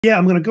Yeah,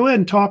 I'm going to go ahead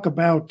and talk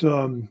about,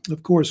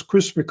 of course,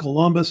 Christopher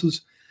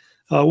Columbus's.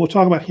 We'll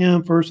talk about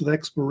him first with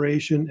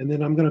exploration, and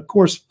then I'm going to, of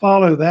course,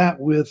 follow that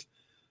with,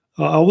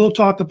 we'll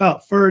talk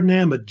about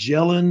Ferdinand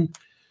Magellan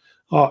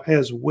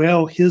as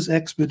well, his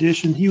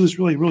expedition. He was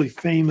really, really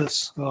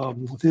famous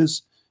with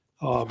his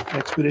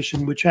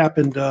expedition, which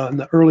happened in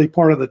the early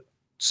part of the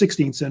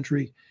 16th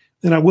century.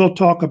 Then I will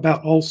talk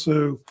about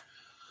also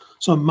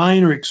some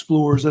minor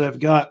explorers that I've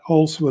got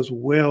also as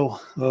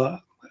well.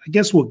 I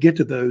guess we'll get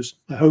to those.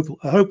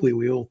 Hopefully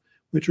we'll,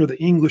 which are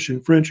the English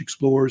and French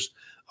explorers.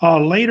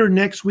 Later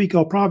next week,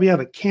 I'll probably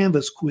have a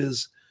Canvas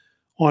quiz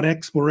on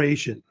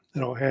exploration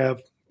that I'll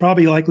have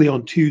probably likely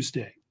on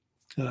Tuesday,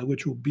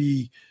 which will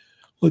be,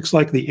 looks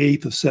like the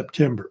 8th of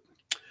September.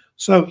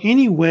 So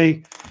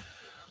anyway,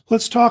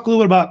 let's talk a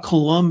little bit about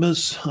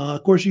Columbus.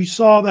 Of course, you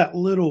saw that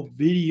little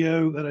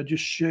video that I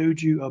just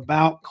showed you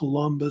about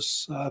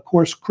Columbus. Of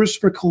course,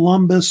 Christopher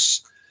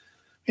Columbus,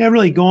 we haven't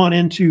really gone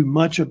into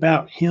much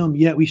about him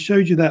yet. We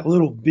showed you that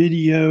little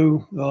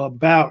video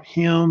about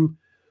him.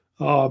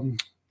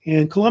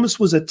 And Columbus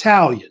was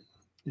Italian,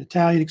 an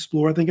Italian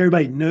explorer. I think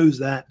everybody knows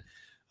that,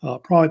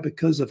 probably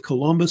because of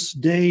Columbus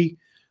Day.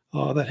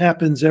 That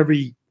happens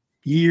every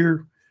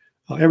year,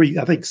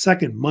 I think,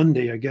 second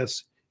Monday, I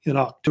guess, in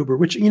October,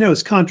 which, you know,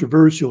 is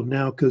controversial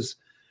now because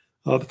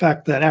the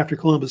fact that after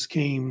Columbus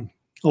came,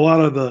 a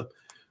lot of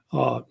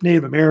the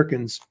Native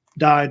Americans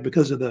died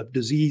because of the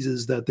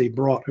diseases that they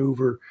brought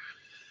over.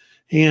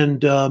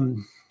 And of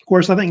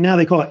course, I think now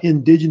they call it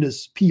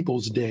Indigenous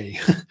Peoples Day.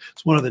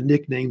 It's one of the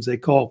nicknames they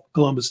call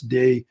Columbus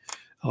Day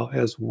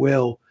as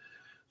well.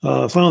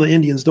 Some of the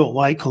Indians don't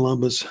like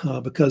Columbus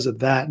because of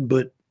that.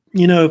 But,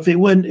 you know, if it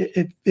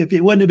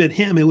wouldn't have been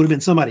him, it would have been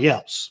somebody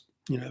else.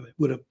 You know, it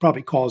would have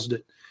probably caused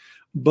it.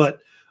 But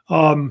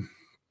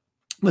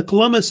the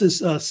Columbus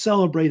is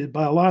celebrated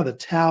by a lot of the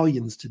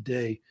Italians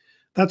today.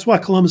 That's why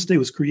Columbus Day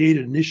was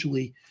created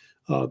initially,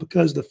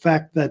 because the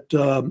fact that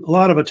a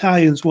lot of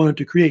Italians wanted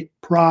to create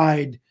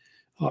pride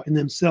in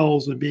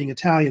themselves and being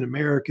Italian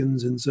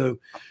Americans. And so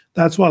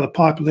that's why the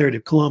popularity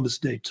of Columbus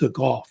Day took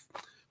off,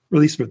 or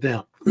at least for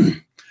them.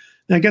 And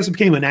I guess it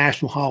became a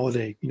national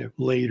holiday, you know,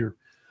 later.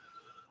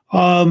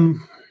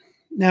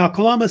 Now,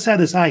 Columbus had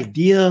this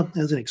idea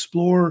as an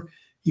explorer.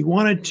 He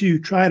wanted to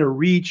try to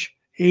reach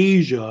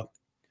Asia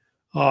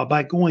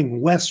by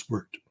going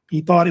westward.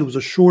 He thought it was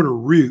a shorter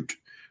route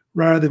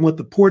rather than what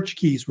the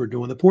Portuguese were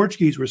doing. The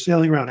Portuguese were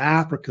sailing around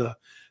Africa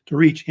to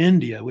reach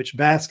India, which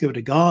Vasco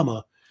da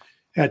Gama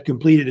had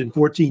completed in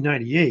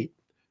 1498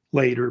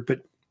 later.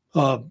 But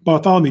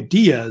Bartholomew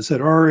Diaz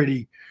had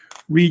already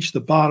reached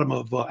the bottom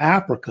of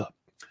Africa.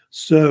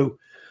 So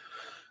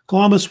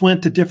Columbus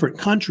went to different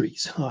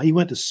countries. He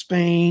went to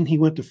Spain, he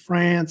went to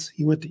France,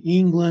 he went to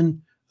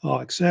England,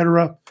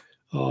 etc.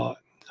 I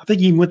think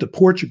he even went to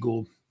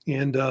Portugal.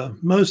 And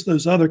most of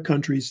those other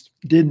countries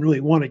didn't really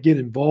want to get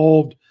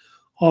involved,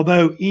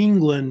 although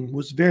England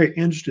was very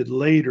interested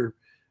later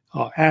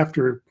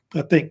after,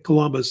 I think,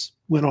 Columbus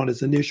went on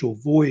his initial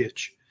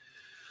voyage.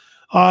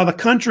 The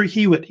country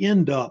he would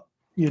end up,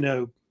 you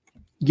know,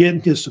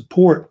 getting his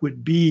support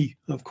would be,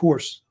 of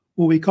course,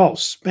 what we call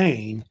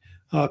Spain.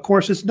 Of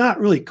course, it's not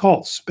really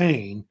called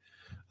Spain.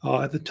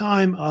 At the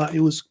time,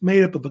 it was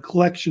made up of a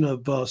collection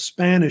of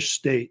Spanish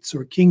states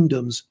or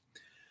kingdoms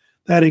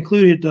that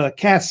included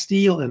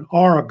Castile and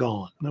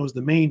Aragon. That was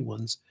the main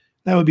ones.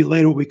 That would be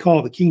later what we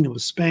call the Kingdom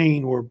of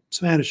Spain or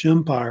Spanish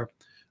Empire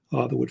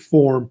that would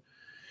form.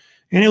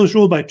 And it was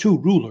ruled by two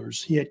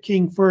rulers. He had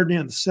King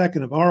Ferdinand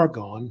II of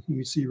Aragon,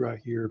 you see right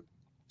here.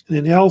 And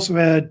then he also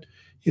had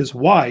his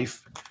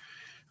wife,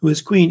 who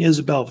was Queen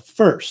Isabel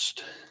I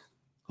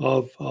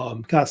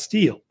of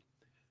Castile.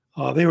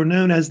 They were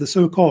known as the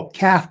so-called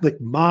Catholic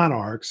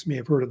monarchs. You may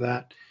have heard of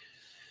that.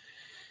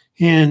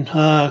 And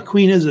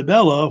Queen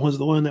Isabella was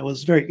the one that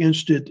was very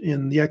interested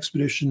in the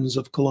expeditions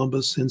of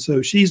Columbus. And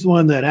so she's the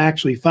one that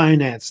actually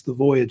financed the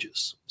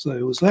voyages. So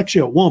it was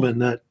actually a woman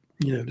that,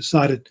 you know,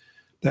 decided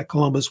that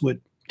Columbus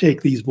would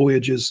take these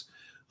voyages,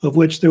 of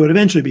which there would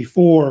eventually be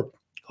 4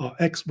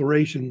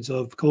 explorations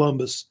of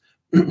Columbus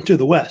to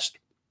the west.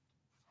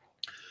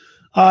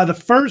 The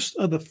first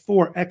of the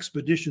 4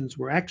 expeditions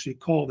were actually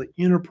called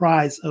the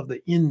Enterprise of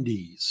the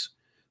Indies.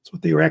 That's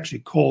what they were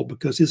actually called,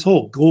 because his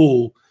whole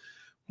goal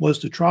was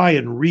to try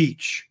and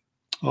reach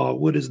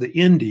what is the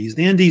Indies.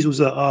 The Indies was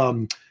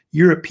a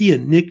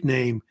European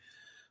nickname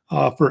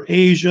for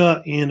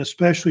Asia, and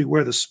especially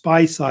where the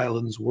Spice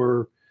Islands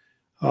were,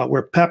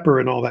 where pepper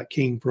and all that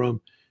came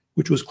from,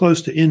 which was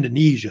close to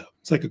Indonesia.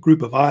 It's like a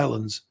group of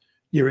islands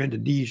near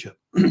Indonesia.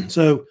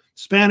 So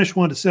Spanish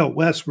wanted to sail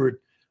westward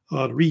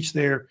to reach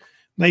there.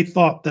 They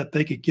thought that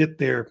they could get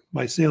there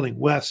by sailing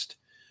west,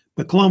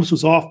 but Columbus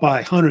was off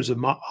by hundreds of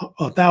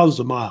thousands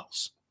of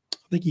miles. I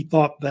think he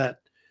thought that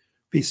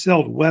if he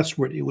sailed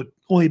westward, it would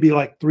only be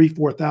like 3,000 to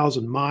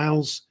 4,000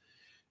 miles.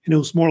 And it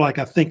was more like,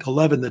 I think,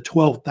 11,000 to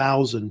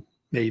 12,000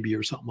 maybe,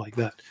 or something like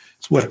that.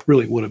 That's what it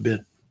really would have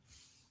been.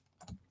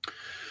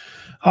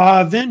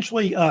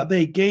 Eventually,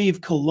 they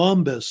gave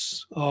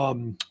Columbus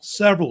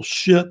several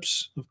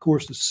ships, of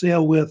course, to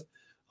sail with.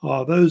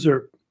 Those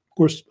are Of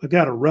course, I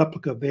got a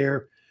replica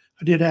there.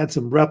 I did add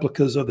some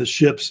replicas of the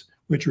ships,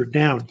 which are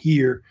down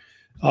here.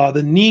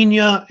 The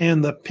Nina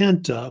and the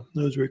Pinta,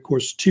 those were, of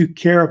course, two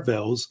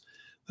caravels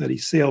that he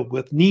sailed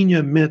with.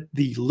 Nina meant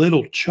the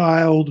little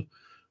child, I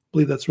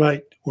believe that's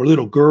right, or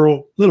little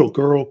girl.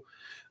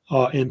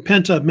 And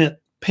Pinta meant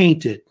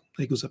painted. I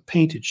think it was a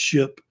painted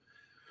ship.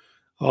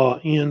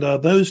 And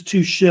those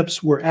two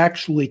ships were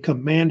actually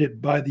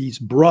commanded by these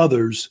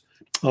brothers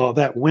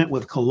that went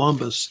with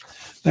Columbus.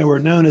 They were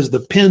known as the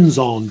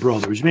Pinzon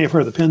brothers. You may have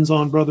heard of the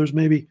Pinzon brothers,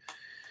 maybe.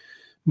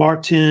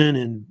 Martin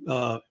and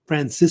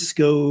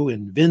Francisco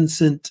and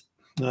Vincent.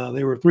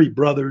 They were three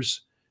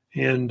brothers.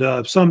 And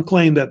some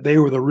claim that they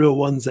were the real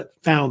ones that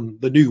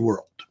found the New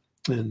World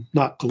and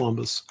not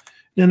Columbus.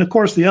 And, of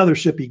course, the other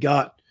ship he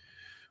got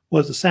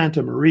was the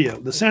Santa Maria.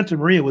 The Santa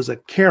Maria was a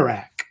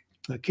carrack.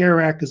 A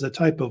carrack is a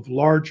type of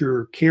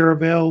larger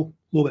caravel,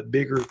 a little bit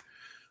bigger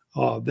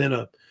than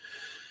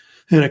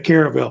a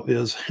caravel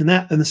is. And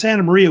the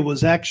Santa Maria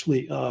was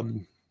actually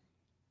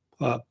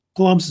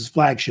Columbus's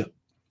flagship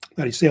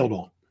that he sailed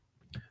on.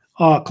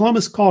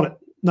 Columbus called it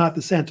not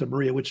the Santa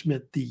Maria, which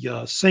meant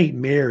the Saint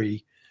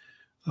Mary,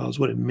 is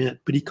what it meant,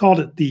 but he called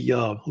it the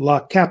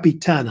La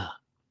Capitana,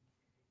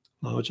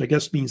 which I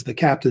guess means the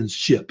captain's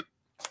ship.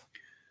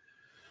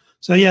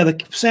 So yeah,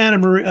 the Santa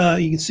Maria,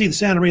 you can see the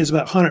Santa Maria is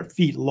about 100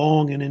 feet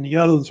long, and then the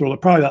other ones were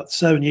probably about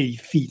 70, 80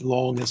 feet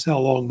long. That's how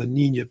long the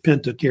Nina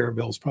Pinta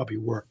caravels probably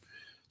were.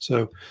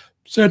 So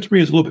Santa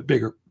Maria is a little bit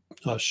bigger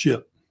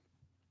ship.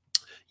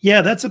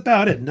 Yeah, that's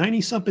about it.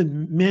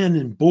 90-something men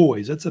and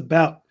boys. That's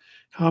about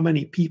how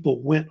many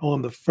people went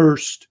on the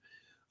first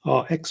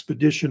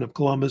expedition of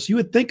Columbus. You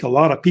would think a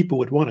lot of people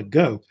would want to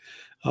go,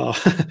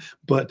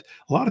 but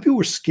a lot of people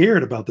were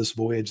scared about this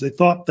voyage. They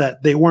thought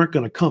that they weren't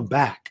going to come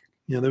back.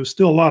 You know, there was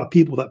still a lot of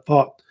people that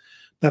thought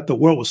that the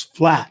world was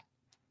flat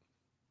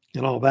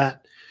and all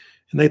that.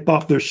 And they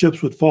thought their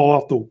ships would fall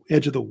off the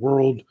edge of the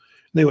world. And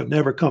they would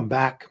never come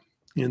back.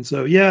 And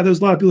so, yeah, there's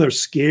a lot of people that are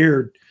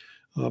scared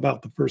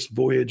about the first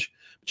voyage.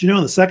 But, you know,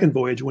 in the second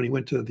voyage, when he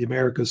went to the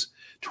Americas,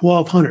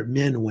 1,200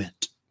 men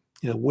went.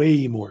 You know,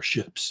 way more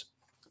ships.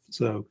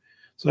 So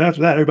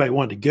after that, everybody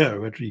wanted to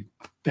go after he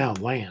found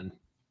land.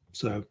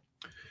 So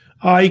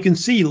you can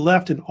see he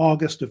left in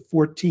August of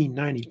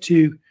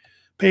 1492.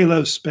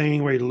 Palos,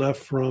 Spain, where he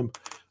left from,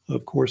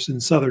 of course,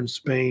 in southern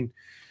Spain.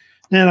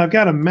 And I've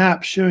got a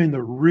map showing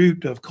the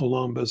route of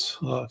Columbus.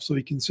 So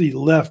you can see he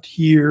left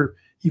here.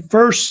 He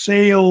first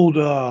sailed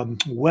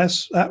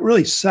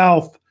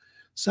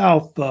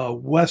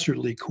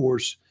southwesterly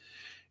course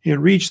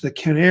and reached the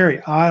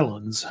Canary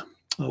Islands,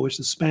 which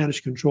the Spanish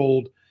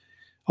controlled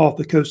off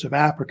the coast of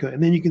Africa.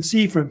 And then you can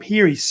see from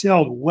here he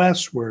sailed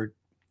westward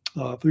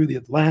through the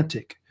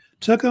Atlantic.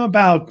 Took him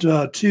about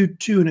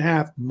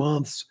 2.5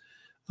 months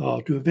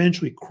to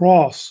eventually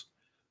cross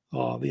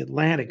the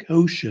Atlantic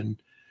Ocean.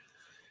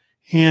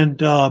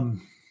 And I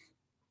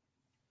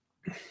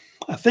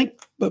think,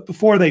 but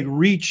before they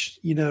reached,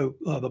 you know,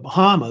 the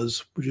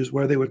Bahamas, which is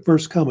where they would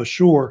first come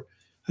ashore,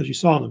 as you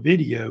saw in the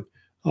video,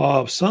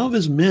 some of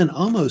his men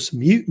almost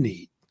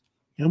mutinied.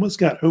 He almost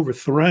got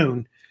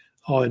overthrown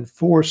and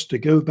forced to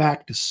go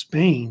back to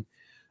Spain.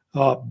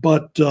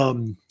 But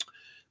the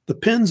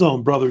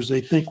Pinzon brothers,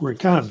 they think, were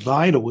kind of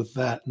vital with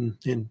that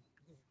and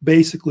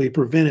basically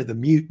prevented the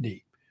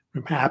mutiny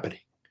from happening.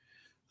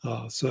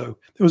 So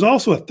there was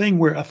also a thing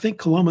where I think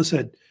Columbus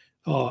had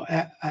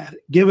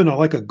given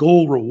like a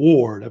gold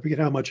reward. I forget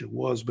how much it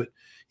was, but he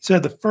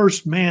said the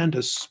first man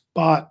to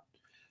spot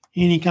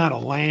any kind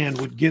of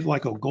land would get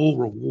like a gold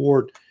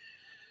reward.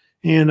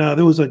 And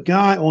there was a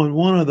guy on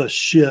one of the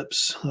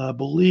ships, I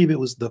believe it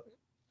was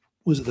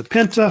was it the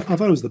Pinta? I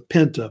thought it was the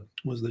Pinta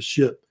was the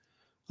ship,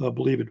 I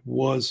believe it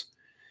was.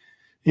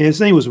 And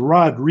his name was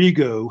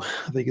Rodrigo,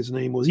 I think his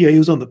name was. Yeah, he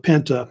was on the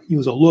Pinta. He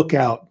was a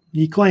lookout.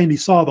 He claimed he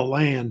saw the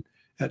land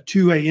at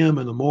 2 a.m.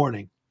 in the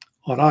morning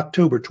on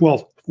October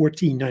 12th,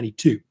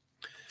 1492.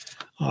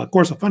 Of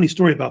course, a funny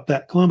story about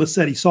that. Columbus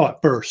said he saw it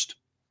first,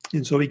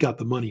 and so he got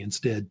the money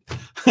instead.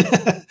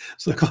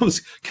 So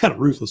Columbus kind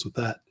of ruthless with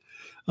that.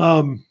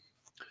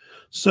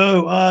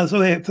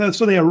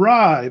 So they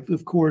arrived,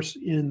 of course,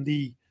 in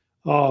the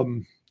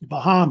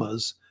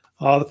Bahamas.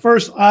 The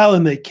first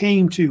island they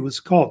came to was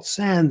called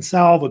San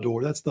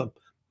Salvador. That's the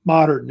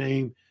modern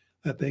name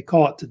that they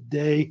call it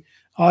today.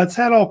 It's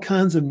had all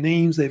kinds of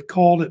names they've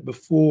called it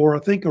before. I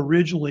think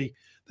originally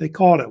they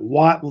called it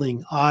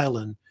Watling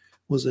Island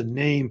was a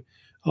name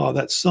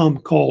that some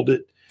called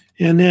it.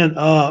 And then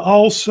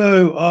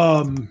also,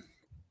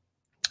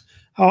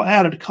 I'll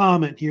add a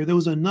comment here. There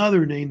was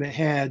another name they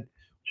had,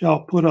 which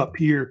I'll put up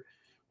here,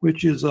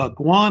 which is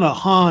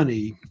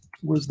Guanahani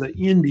was the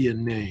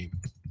Indian name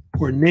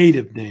or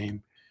native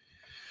name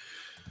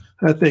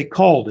that they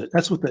called it.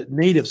 That's what the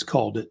natives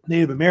called it.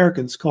 Native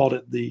Americans called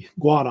it the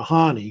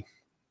Guanahani,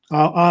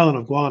 island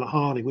of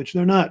Guanahani, which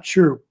they're not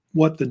sure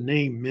what the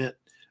name meant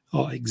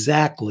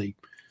exactly.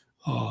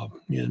 But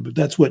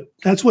that's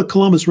what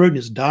Columbus wrote in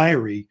his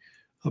diary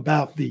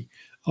about the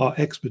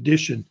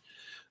expedition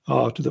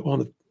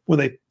when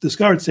they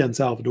discovered San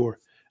Salvador.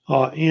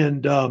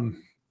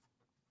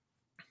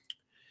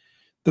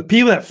 The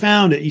people that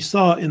found it, you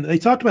saw, and they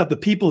talked about the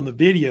people in the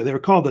video. They were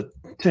called the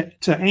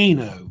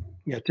Taino.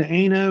 Yeah,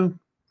 Taino.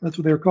 That's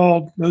what they're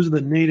called. Those are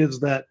the natives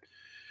that,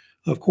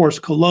 of course,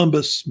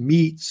 Columbus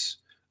meets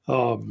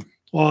on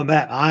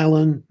that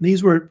island.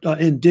 These were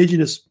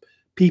indigenous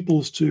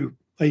peoples to,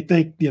 I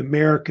think, the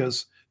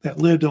Americas that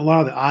lived in a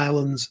lot of the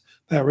islands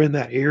that were in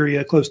that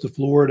area close to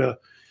Florida.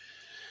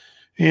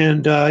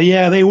 And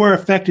yeah, they were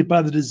affected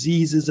by the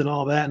diseases and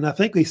all that. And I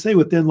think they say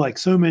within like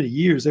so many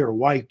years, they were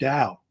wiped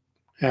out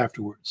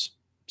afterwards.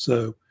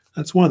 So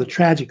that's one of the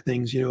tragic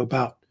things, you know,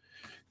 about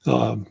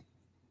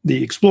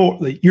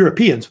the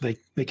Europeans.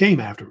 They came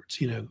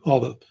afterwards, you know, all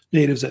the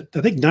natives that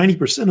I think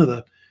 90% of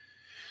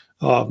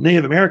the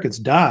Native Americans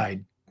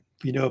died,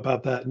 you know,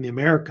 about that in the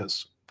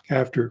Americas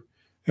after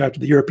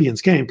the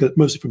Europeans came, because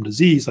mostly from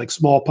disease like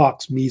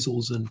smallpox,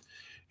 measles,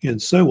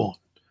 and so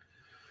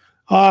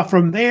on.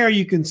 From there,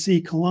 you can see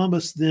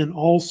Columbus then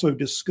also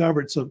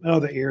discovered some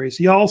other areas.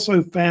 He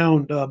also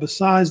found,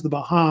 besides the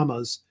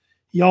Bahamas,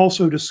 he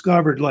also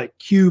discovered like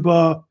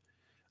Cuba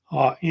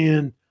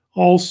and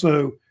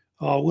also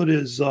what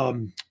is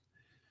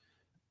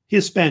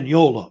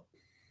Hispaniola.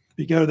 If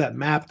you go to that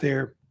map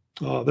there,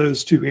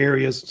 those two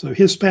areas. So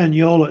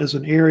Hispaniola is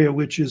an area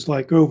which is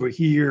like over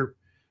here.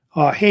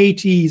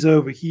 Haiti's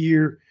over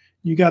here.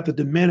 You got the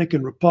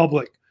Dominican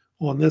Republic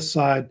on this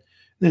side.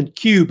 Then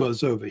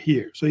Cuba's over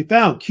here. So he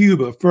found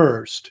Cuba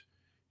first.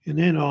 And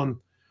then on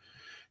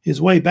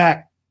his way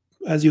back,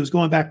 as he was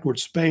going back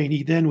towards Spain,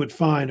 he then would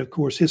find, of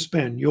course,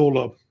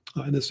 Hispaniola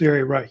in this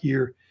area right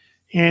here.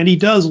 And he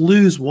does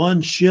lose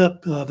one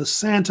ship, the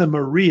Santa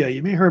Maria.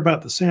 You may have heard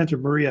about the Santa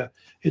Maria.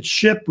 It's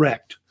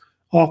shipwrecked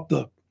off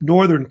the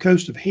northern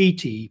coast of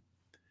Haiti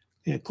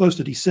close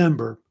to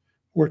December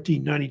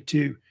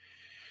 1492.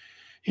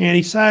 And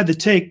he decided to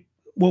take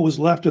what was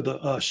left of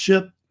the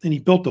ship, and he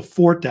built a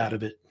fort out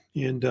of it.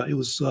 And it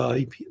was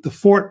the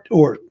fort,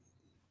 or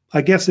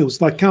I guess it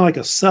was like kind of like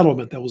a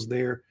settlement that was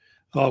there.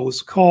 It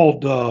was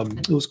called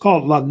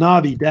La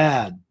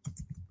Navidad.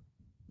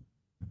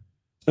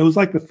 It was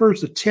like the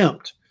first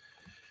attempt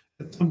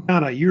at some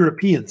kind of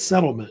European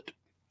settlement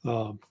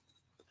by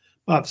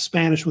the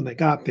Spanish when they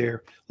got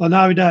there. La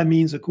Navidad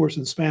means, of course,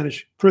 in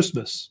Spanish,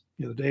 Christmas.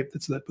 You know, the day,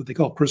 that's what they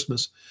call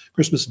Christmas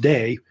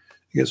Day,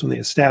 I guess, when they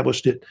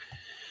established it.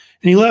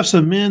 And he left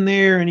some men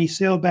there, and he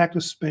sailed back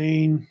to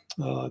Spain.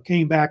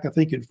 Came back, I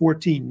think, in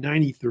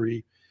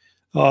 1493.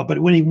 But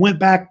when he went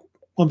back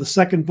on the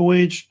second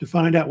voyage to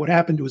find out what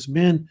happened to his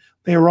men,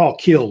 they were all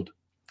killed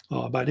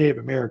by Native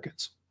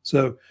Americans.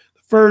 So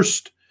the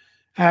first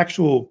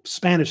actual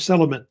Spanish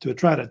settlement to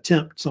try to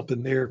attempt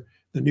something there,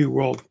 the New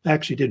World,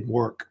 actually didn't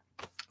work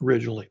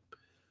originally.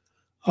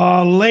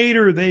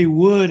 Later, they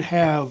would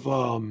have,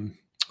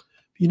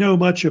 if you know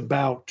much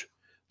about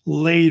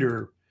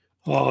later,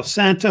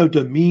 Santo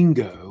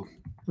Domingo.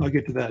 I'll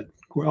get to that.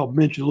 I'll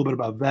mention a little bit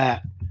about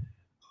that,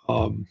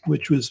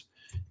 which was,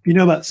 if you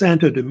know about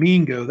Santo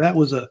Domingo, that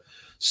was a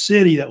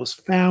city that was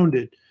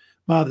founded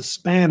by the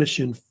Spanish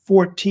in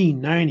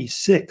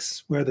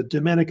 1496, where the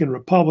Dominican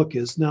Republic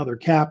is now their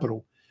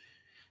capital.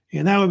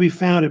 And that would be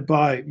founded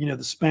by, you know,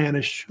 the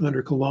Spanish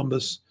under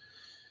Columbus.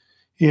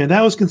 And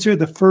that was considered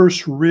the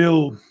first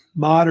real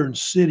modern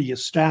city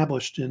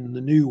established in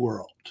the New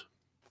World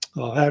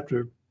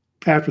after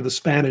the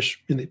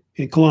Spanish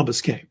in Columbus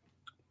came.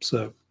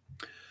 So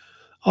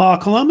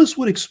Columbus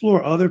would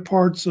explore other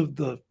parts of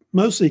the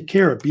mostly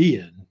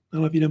Caribbean. I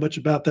don't know if you know much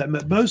about that,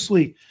 but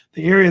mostly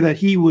the area that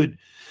he would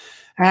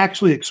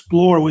actually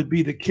explore would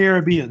be the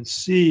Caribbean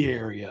Sea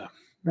area.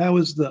 That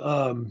was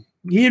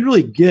he didn't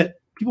really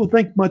get, people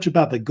think much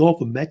about the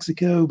Gulf of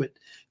Mexico, but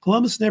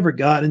Columbus never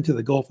got into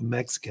the Gulf of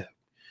Mexico.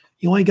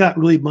 He only got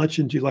really much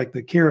into like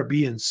the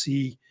Caribbean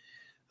Sea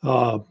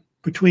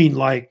between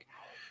like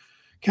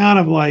kind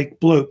of like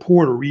below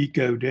Puerto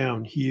Rico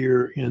down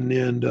here, and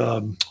then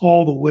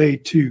all the way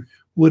to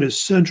what is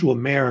Central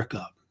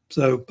America.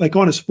 So like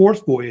on his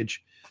fourth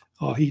voyage,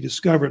 he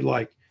discovered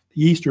like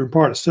the eastern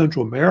part of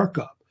Central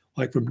America,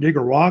 like from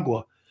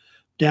Nicaragua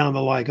down to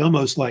like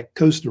almost like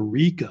Costa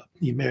Rica.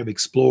 He may have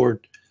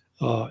explored.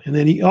 And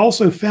then he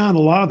also found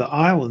a lot of the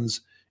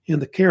islands in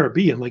the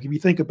Caribbean. Like if you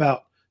think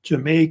about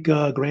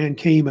Jamaica, Grand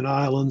Cayman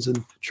Islands,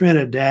 and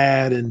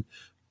Trinidad, and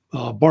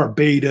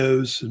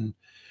Barbados, and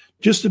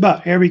just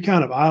about every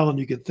kind of island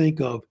you could think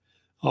of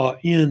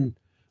in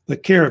the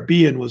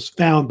Caribbean was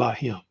found by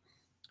him.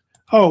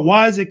 Oh,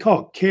 why is it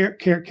called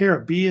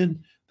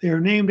Caribbean? They are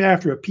named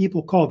after a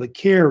people called the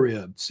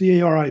Carib,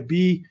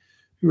 C-A-R-I-B,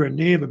 who are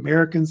Native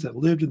Americans that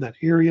lived in that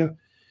area,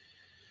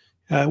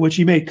 which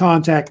he made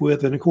contact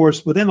with. And of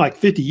course, within like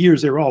 50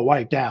 years, they were all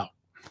wiped out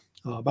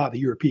by the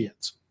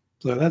Europeans.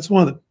 So that's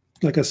one of the,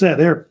 like I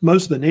said,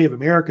 most of the Native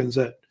Americans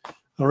that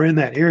are in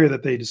that area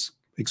that they just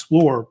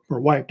explore were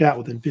wiped out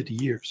within 50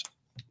 years.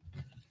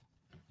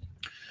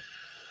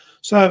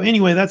 So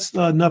anyway, that's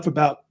enough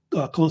about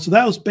Columbus. So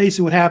that was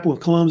basically what happened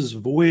with Columbus's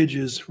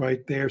voyages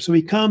right there. So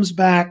he comes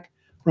back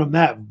from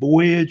that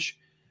voyage,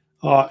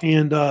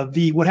 and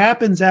what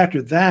happens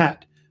after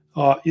that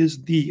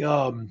is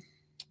the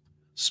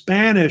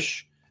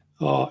Spanish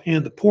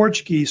and the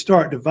Portuguese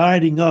start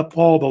dividing up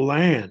all the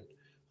land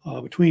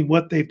between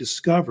what they've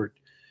discovered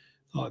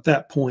at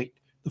that point,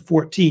 the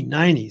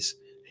 1490s.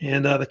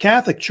 And the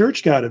Catholic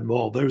Church got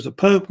involved. There was a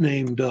pope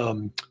named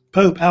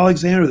Pope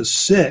Alexander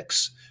VI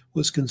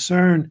was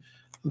concerned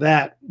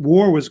that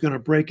war was going to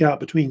break out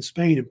between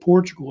Spain and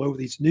Portugal over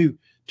these new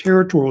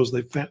territories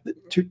they found,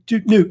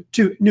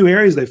 two new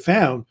areas they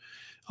found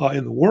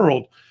in the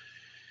world.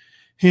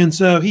 And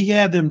so he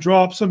had them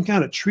draw up some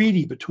kind of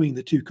treaty between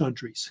the two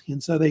countries.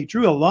 And so they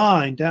drew a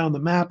line down the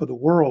map of the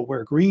world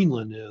where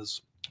Greenland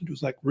is. It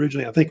was like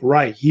originally, I think,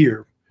 right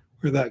here,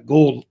 where that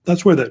gold,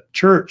 that's where the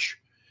church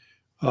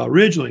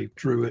originally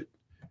drew it.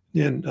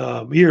 Then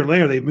a year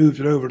later, they moved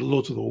it over a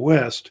little to the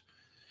west.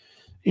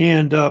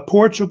 And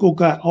Portugal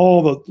got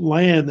all the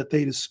land that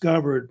they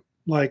discovered,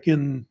 like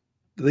in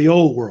the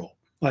old world,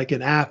 like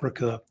in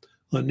Africa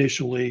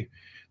initially.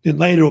 Then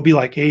later it'll be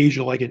like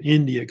Asia, like in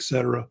India,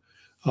 etc.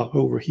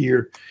 Over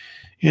here.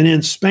 And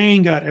then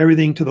Spain got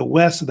everything to the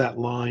west of that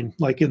line,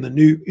 like in the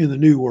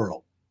new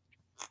world.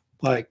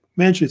 Like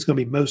eventually it's going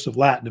to be most of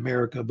Latin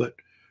America, but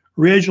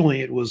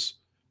originally it was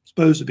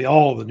supposed to be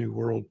all of the new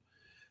world.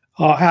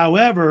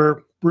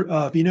 However,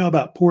 if you know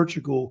about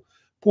Portugal,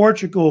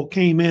 Portugal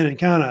came in and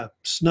kind of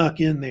snuck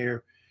in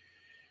there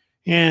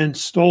and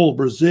stole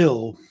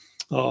Brazil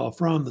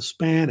from the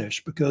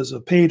Spanish because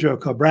of Pedro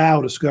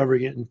Cabral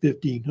discovering it in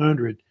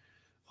 1500.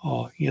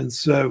 And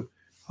so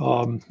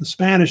the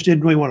Spanish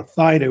didn't really want to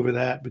fight over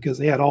that because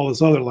they had all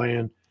this other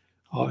land.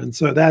 And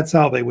so that's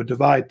how they would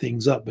divide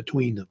things up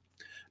between them.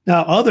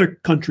 Now, other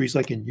countries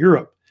like in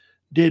Europe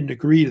didn't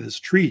agree to this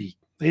treaty.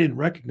 They didn't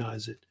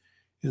recognize it.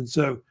 And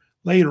so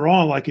later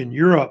on, like in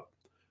Europe,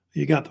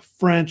 you got the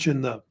French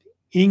and the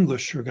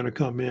English are going to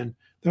come in.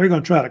 They're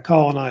going to try to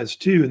colonize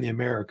too in the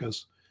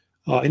Americas.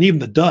 And even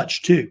the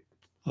Dutch too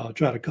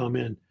try to come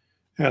in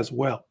as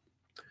well.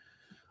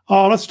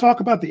 Let's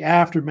talk about the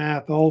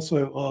aftermath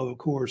also of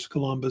course,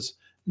 Columbus.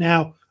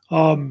 Now,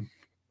 one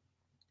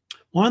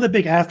of the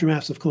big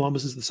aftermaths of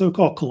Columbus is the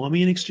so-called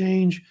Columbian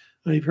Exchange. I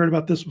don't know if you've heard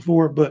about this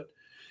before, but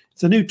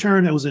it's a new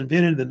term that was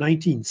invented in the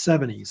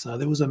 1970s.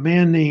 There was a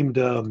man named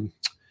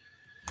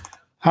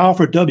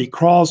Alfred W.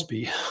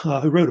 Crosby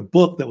who wrote a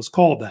book that was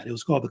called that. It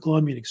was called The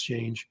Columbian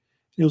Exchange.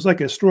 It was like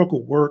a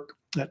historical work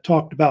that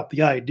talked about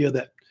the idea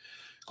that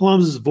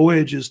Columbus's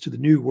voyages to the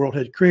New World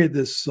had created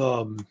this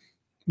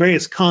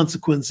various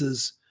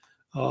consequences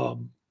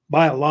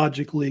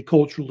biologically,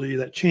 culturally,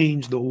 that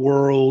changed the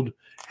world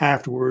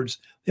afterwards.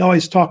 They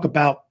always talk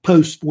about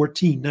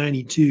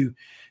post-1492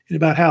 and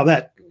about how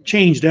that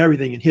changed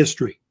everything in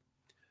history,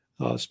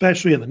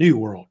 especially in the New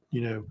World,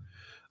 you know,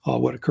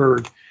 what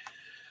occurred.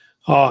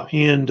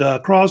 And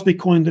Crosby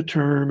coined the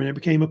term, and it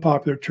became a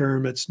popular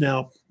term. It's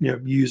now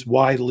used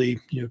widely,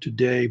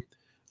 today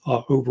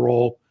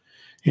overall.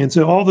 And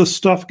so all this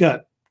stuff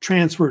got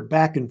transferred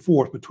back and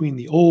forth between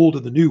the old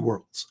and the new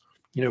worlds.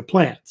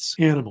 Plants,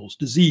 animals,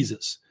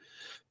 diseases,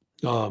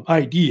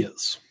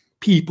 ideas,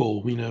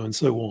 people, and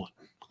so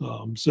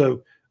on.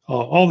 So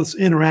all this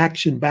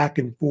interaction back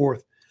and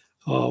forth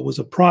was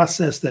a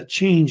process that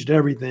changed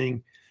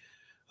everything.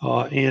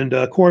 And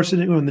of course,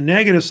 on the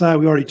negative side,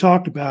 we already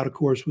talked about, of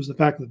course, was the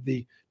fact that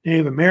the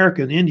Native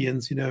American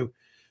Indians,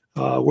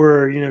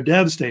 were,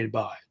 devastated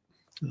by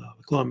it,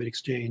 the Columbian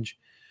Exchange.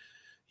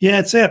 Yeah,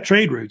 it set up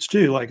trade routes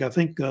too. Like I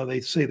think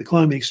they say the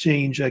Columbian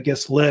Exchange, I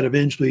guess, led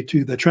eventually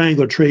to the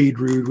triangular trade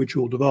route, which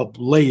will develop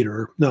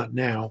later, not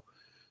now,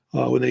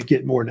 when they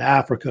get more into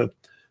Africa.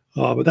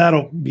 But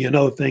that'll be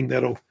another thing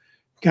that'll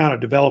kind of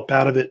develop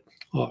out of it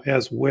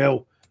as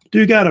well.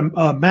 Do got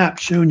a map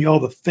showing you all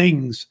the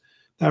things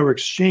that were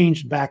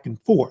exchanged back and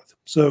forth.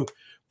 So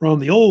from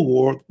the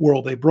old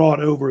world, they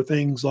brought over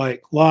things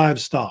like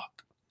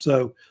livestock.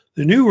 So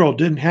the New World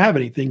didn't have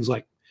any things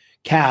like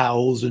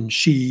cows and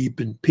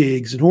sheep and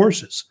pigs and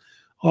horses.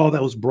 All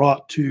that was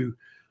brought to,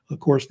 of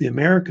course, the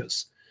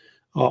Americas.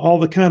 All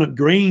the kind of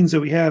grains that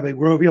we have, they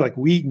grow over here, like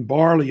wheat and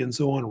barley and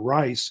so on,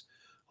 rice,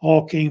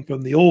 all came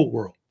from the old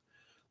world.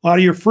 A lot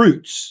of your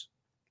fruits,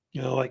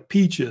 like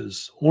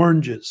peaches,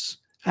 oranges,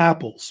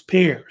 apples,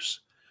 pears,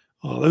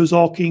 those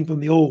all came from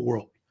the old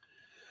world.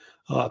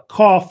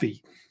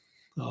 Coffee,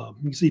 you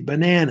can see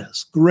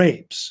bananas,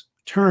 grapes,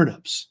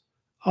 turnips,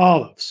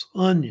 olives,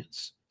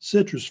 onions,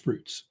 citrus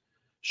fruits,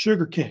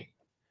 sugar cane,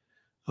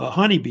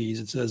 honeybees,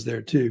 it says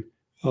there too,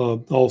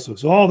 also.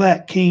 So all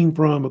that came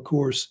from, of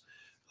course,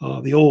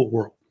 the old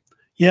world.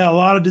 Yeah, a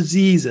lot of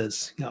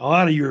diseases, a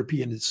lot of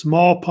European,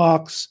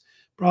 smallpox,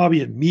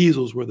 probably and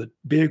measles were the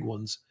big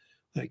ones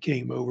that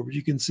came over. But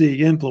you can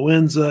see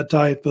influenza,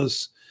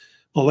 typhus,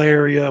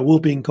 malaria,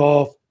 whooping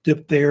cough,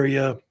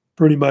 diphtheria,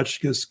 pretty much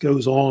just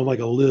goes on like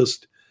a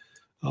list.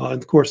 And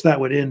of course, that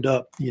would end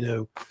up,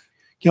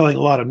 killing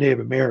a lot of Native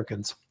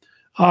Americans.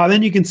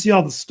 Then you can see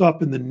all the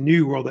stuff in the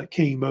New World that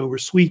came over: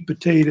 sweet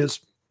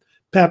potatoes,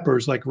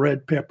 peppers like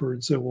red pepper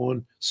and so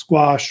on,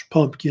 squash,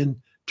 pumpkin,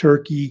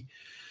 turkey,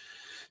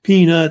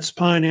 peanuts,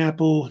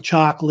 pineapple,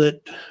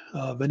 chocolate,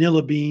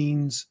 vanilla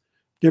beans,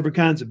 different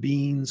kinds of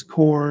beans,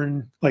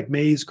 corn, like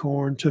maize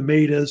corn,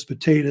 tomatoes,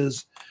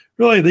 potatoes,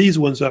 Really, these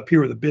ones up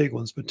here are the big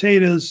ones: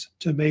 potatoes,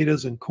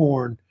 tomatoes, and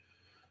corn.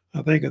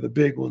 I think are the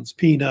big ones.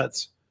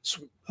 Peanuts,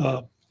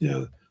 you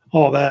know,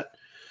 all that.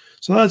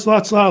 So that's a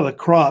lot of the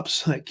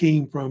crops that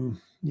came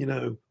from, you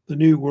know, the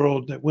New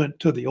World that went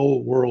to the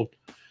Old World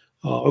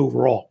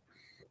overall.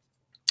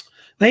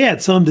 They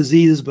had some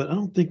diseases, but I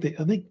don't think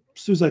I think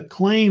there's a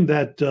claim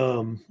that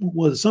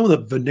was some of the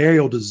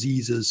venereal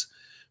diseases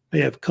may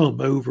have come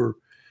over,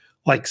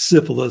 like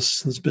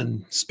syphilis has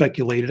been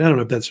speculated. I don't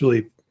know if that's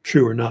really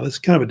true or not. There's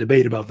kind of a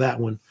debate about that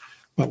one,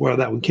 about where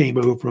that one came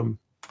over from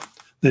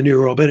the New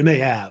World, but it may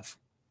have.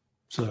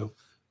 So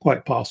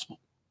quite possible.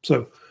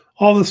 So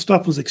all this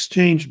stuff was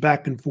exchanged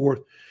back and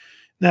forth.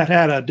 That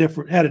had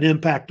an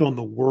impact on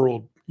the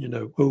world, you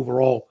know,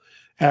 overall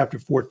after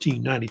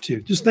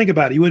 1492. Just think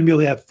about it. You wouldn't be able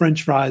to have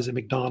French fries at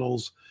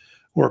McDonald's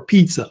or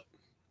pizza,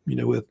 you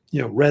know, with,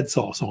 you know, red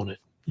sauce on it,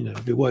 you know,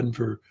 if it wasn't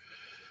for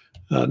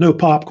no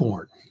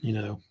popcorn, you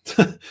know,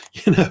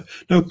 you know,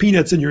 no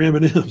peanuts in your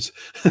M&Ms.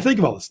 Think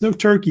about this. No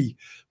turkey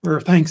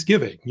for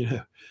Thanksgiving,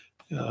 you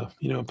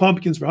know,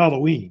 pumpkins for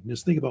Halloween.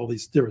 Just think of all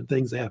these different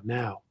things they have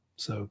now.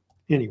 So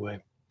anyway.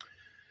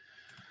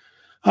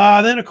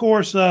 Then, of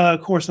course,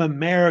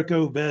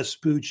 Amerigo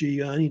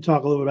Vespucci. I need to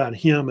talk a little about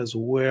him as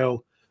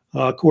well.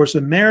 Of course,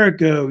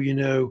 Amerigo, you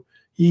know,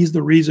 he's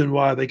the reason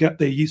why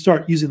you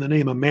start using the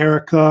name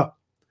America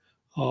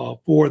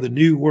for the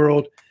New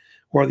World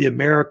or the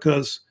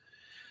Americas.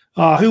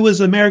 Who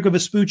was Amerigo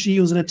Vespucci? He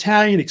was an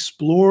Italian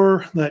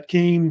explorer that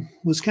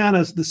was kind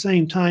of the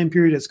same time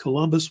period as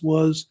Columbus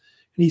was,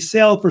 and he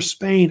sailed for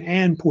Spain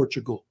and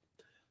Portugal.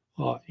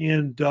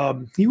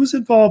 He was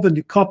involved in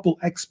a couple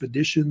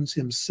expeditions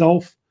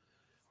himself,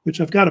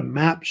 which I've got a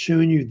map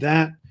showing you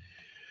that,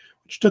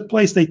 which took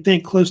place, they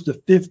think, close to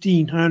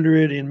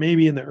 1500 and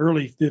maybe in the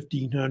early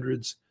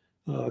 1500s.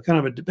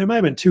 There might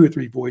have been 2 or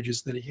 3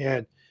 voyages that he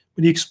had.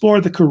 But he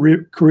explored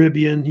the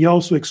Caribbean. He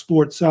also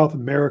explored South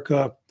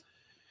America.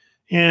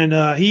 And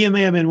he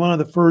may have been one of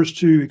the first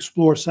to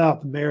explore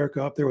South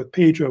America up there with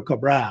Pedro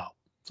Cabral.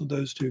 So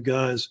those 2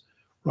 guys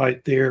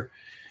right there.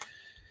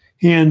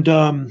 And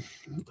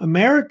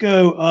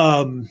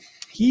Amerigo,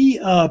 he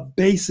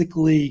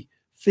basically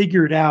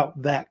figured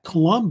out that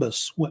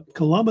what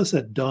Columbus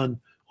had done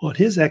on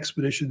his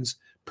expeditions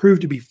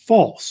proved to be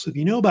false. If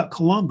you know about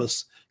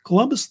Columbus,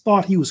 Columbus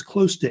thought he was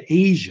close to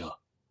Asia,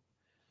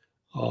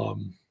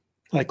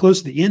 like close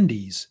to the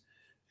Indies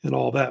and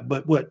all that.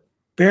 But what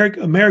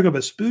Amerigo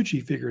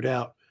Vespucci figured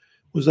out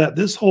was that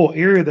this whole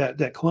area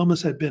that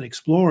Columbus had been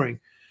exploring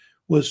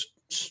was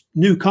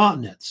new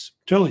continents,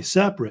 totally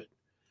separate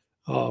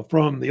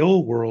from the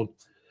old world.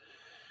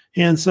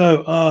 And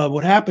so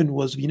what happened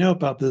was, if you know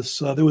about this,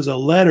 there was a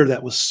letter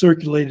that was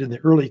circulated in the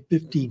early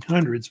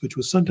 1500s, which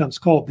was sometimes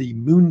called the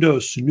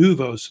Mundus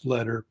Novus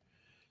letter.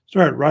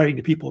 Started writing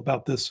to people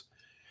about this.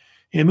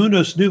 And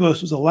Mundus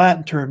Novus was a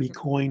Latin term he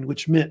coined,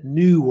 which meant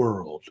New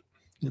World.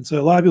 And so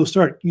a lot of people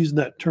started using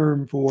that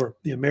term for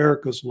the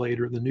Americas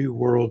later, the New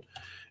World.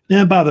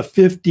 Then by the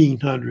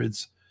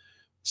 1500s,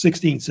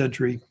 16th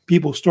century,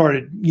 people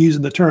started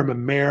using the term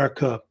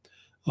America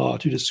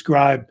to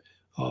describe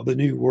the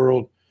New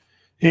World.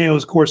 And it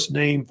was, of course,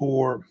 named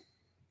for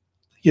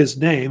his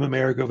name,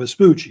 Amerigo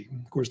Vespucci.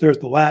 Of course, there's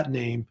the Latin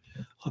name,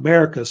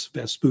 Americus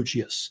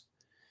Vespucius.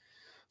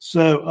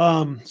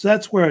 So, so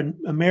that's where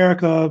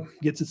America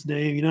gets its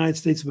name, United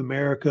States of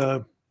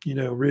America. You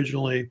know,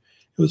 originally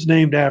it was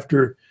named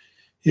after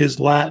his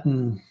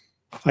Latin,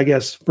 I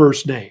guess,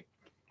 first name.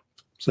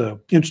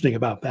 So interesting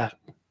about that,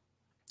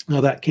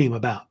 how that came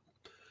about.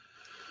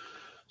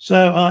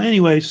 So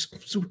anyways,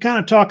 so we're kind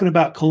of talking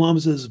about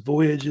Columbus's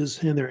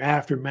voyages and their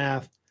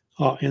aftermath.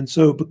 And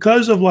so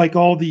because of like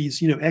all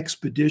these, you know,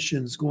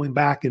 expeditions going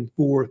back and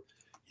forth,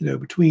 you know,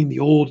 between the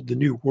old and the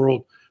new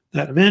world,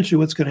 that eventually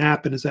what's going to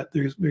happen is that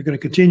they're going to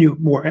continue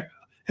more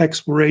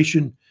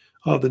exploration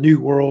of the new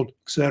world,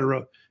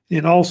 etc.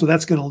 And also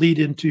that's going to lead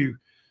into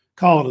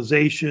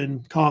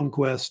colonization,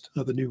 conquest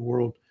of the new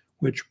world,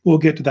 which we'll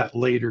get to that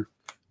later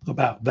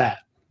about that.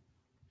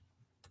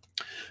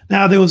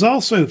 Now, there was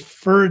also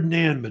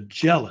Ferdinand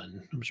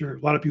Magellan. I'm sure a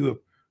lot of people have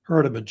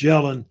heard of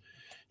Magellan.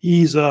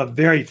 He's a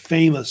very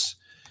famous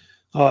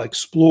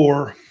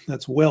explorer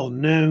that's well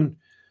known.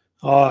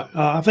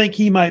 I think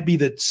he might be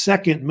the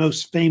second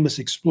most famous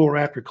explorer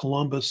after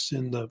Columbus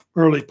in the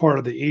early part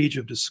of the Age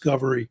of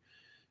Discovery.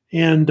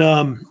 And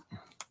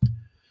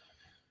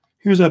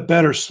here's a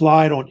better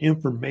slide on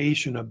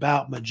information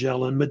about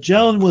Magellan.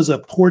 Magellan was a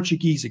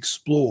Portuguese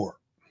explorer,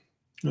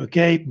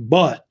 okay?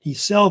 But he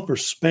sailed for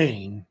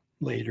Spain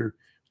later,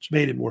 which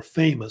made him more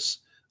famous,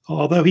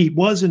 although he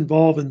was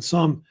involved in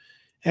some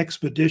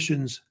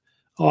expeditions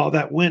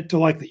that went to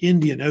like the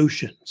Indian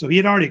Ocean. So he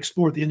had already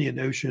explored the Indian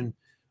Ocean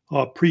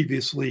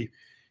previously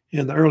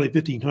in the early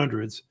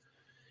 1500s.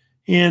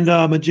 And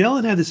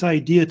Magellan had this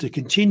idea to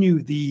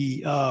continue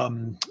the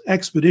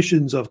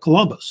expeditions of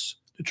Columbus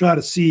to try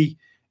to see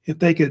if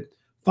they could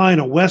find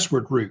a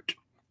westward route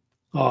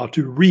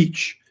to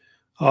reach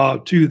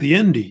to the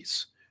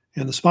Indies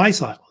and the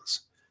Spice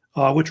Islands,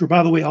 which were,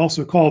 by the way,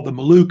 also called the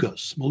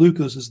Moluccas.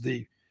 Moluccas is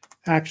the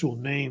actual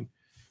name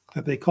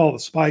that they call the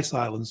Spice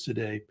Islands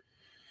today,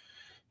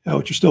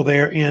 which are still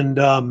there.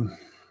 And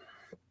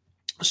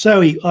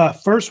so he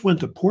first went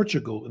to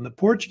Portugal, and the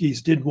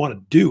Portuguese didn't want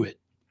to do it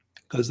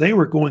because they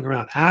were going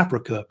around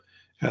Africa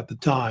at the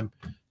time,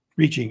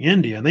 reaching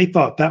India, and they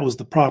thought that was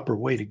the proper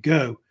way to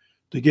go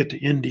to get to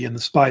India and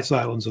the Spice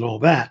Islands and all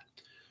that.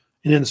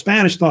 And then the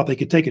Spanish thought they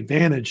could take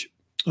advantage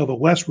of a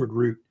westward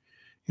route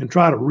and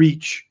try to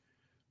reach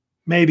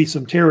maybe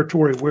some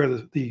territory where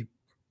the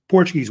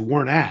Portuguese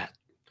weren't at.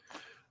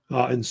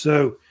 And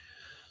so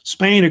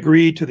Spain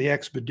agreed to the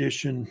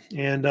expedition.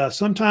 And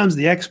sometimes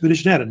the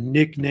expedition had a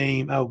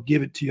nickname. I'll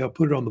give it to you. I'll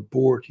put it on the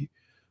board,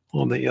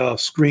 on the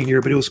screen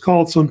here. But it was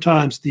called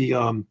sometimes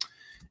the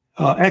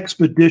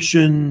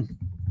Expedition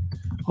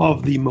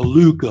of the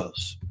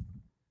Moluccas,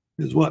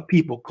 is what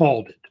people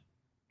called it,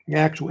 the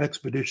actual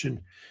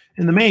expedition.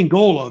 And the main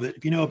goal of it,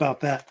 if you know about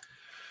that,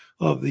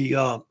 of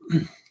the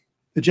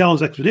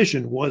Magellan's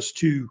expedition, was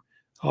to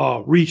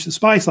reach the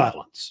Spice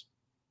Islands,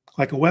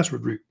 like a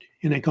westward route,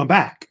 and then come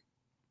back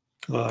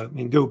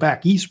and go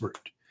back eastward.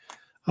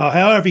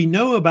 However, if you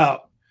know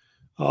about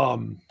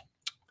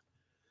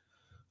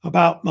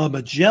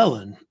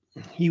Magellan,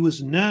 he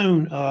was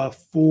known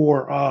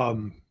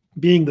for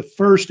being the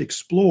first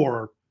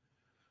explorer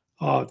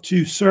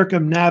to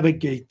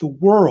circumnavigate the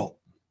world.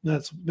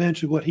 That's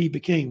eventually what he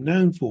became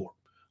known for.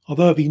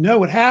 Although if you know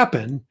what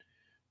happened,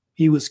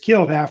 he was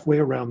killed halfway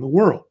around the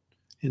world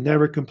and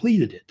never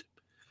completed it.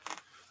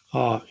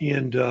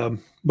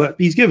 But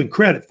he's given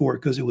credit for it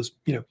because it was,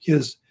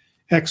 his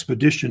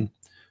expedition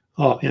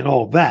and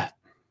all that.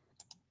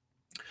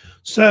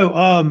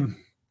 So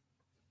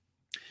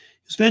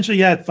eventually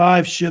he had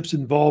 5 ships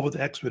involved with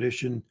the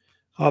expedition.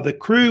 The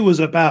crew was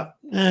about,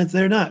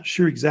 they're not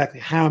sure exactly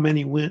how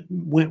many went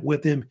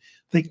with him.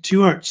 I think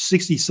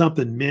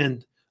 260-something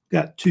men,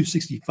 got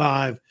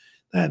 265.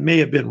 That may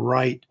have been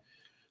right.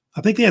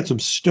 I think they had some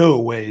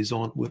stowaways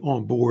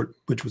on board,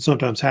 which would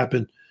sometimes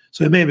happen.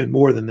 So it may have been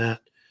more than that.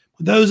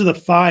 But those are the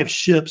 5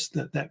 ships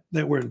that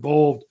were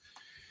involved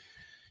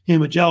in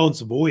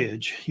Magellan's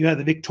voyage. You had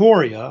the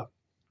Victoria,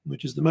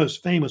 which is the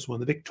most famous one.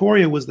 The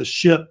Victoria was the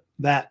ship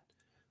that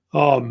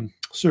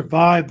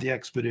survived the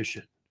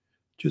expedition,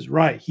 which is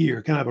right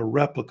here, kind of a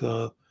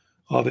replica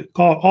of it,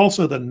 called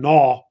also the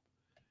Naw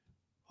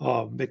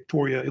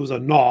Victoria. It was a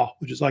Naw,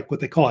 which is like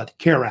what they call it,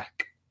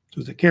 Carrack. It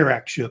was a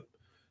Carrack ship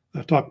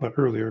I talked about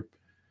earlier.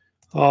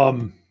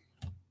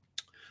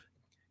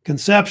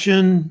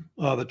 Conception,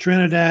 the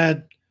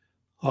Trinidad,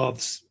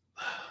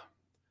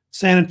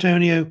 San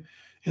Antonio,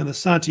 and the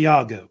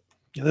Santiago.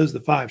 Those are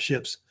the 5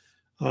 ships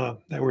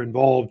that were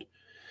involved.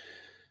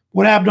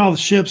 What happened to all the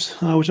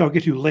ships, which I'll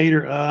get to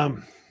later,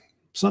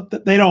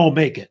 they don't all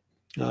make it.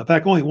 In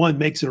fact, only one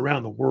makes it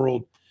around the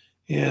world,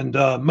 and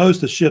most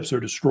of the ships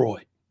are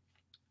destroyed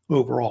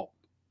overall.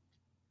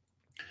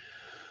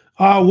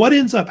 What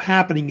ends up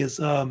happening is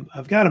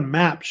I've got a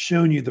map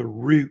showing you the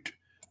route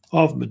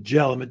of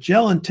Magellan.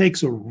 Magellan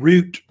takes a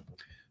route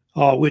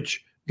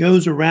which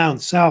goes around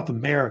South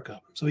America.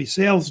 So he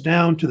sails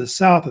down to the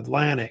South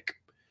Atlantic,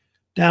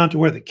 down to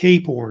where the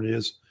Cape Horn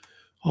is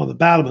on the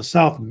bottom of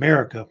South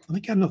America. I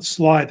think I had another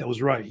slide that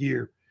was right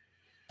here,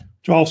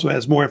 which also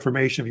has more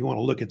information if you want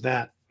to look at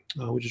that.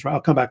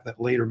 I'll come back to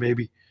that later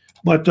maybe.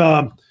 But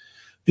if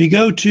you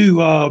go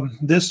to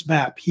this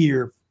map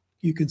here,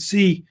 you can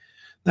see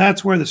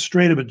that's where the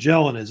Strait of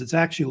Magellan is. It's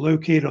actually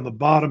located on the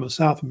bottom of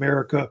South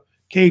America.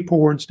 Cape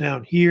Horn's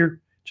down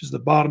here, which is the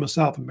bottom of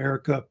South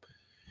America.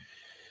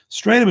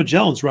 Strait of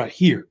Magellan's right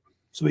here.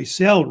 So he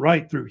sailed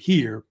right through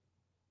here.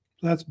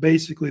 That's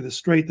basically the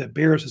strait that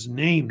bears his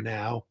name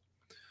now.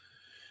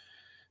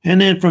 And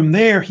then from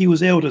there, he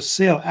was able to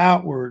sail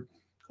outward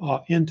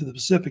into the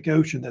Pacific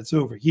Ocean that's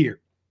over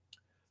here.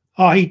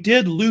 He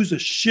did lose a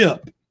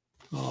ship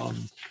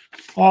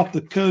off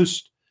the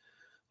coast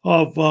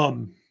of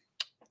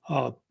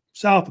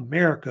South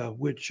America,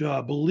 which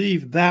I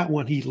believe that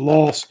one he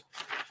lost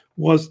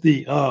was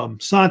the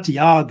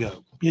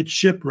Santiago. It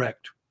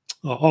shipwrecked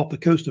off the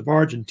coast of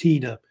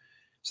Argentina.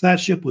 So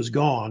that ship was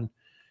gone.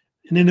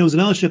 And then there was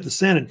another ship, the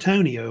San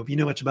Antonio, if you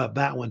know much about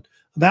that one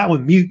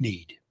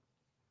mutinied.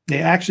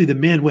 The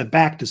men went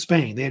back to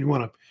Spain. They didn't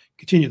want to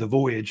continue the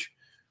voyage.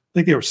 I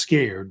think they were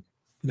scared.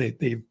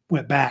 They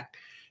went back.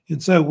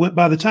 And so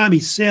by the time he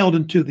sailed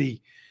into the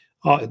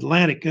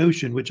Atlantic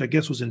Ocean, which I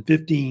guess was in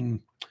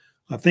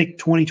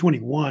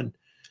 2021,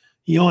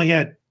 he only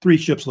had 3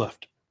 ships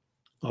left,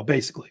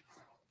 basically.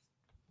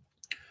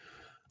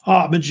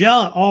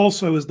 Magellan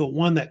also is the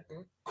one that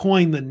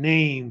coined the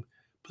name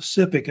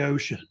Pacific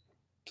Ocean.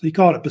 So he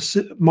called it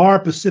Mar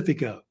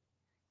Pacifico,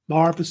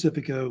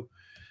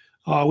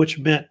 which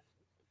meant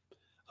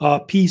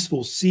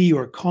peaceful sea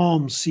or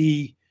calm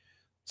sea.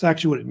 It's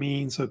actually what it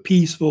means. So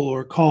peaceful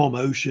or calm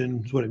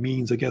ocean is what it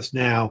means, I guess,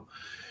 now.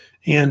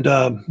 And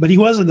but he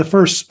wasn't the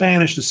first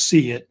Spanish to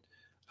see it.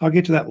 I'll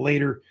get to that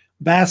later.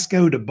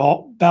 Vasco de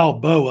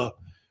Balboa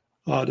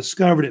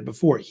discovered it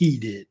before he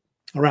did,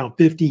 around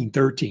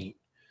 1513.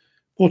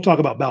 We'll talk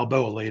about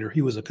Balboa later.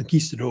 He was a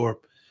conquistador.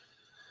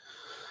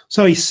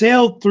 So he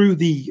sailed through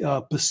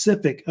the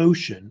Pacific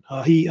Ocean.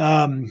 He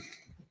I don't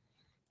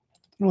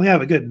really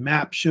have a good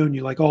map showing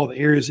you like all the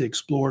areas he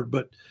explored,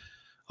 but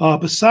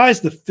besides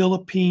the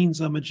Philippines,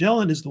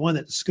 Magellan is the one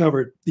that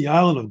discovered the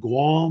island of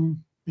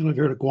Guam. You know, if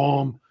you've heard of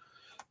Guam.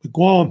 The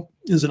Guam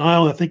is an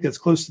island, I think, that's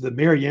close to the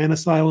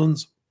Marianas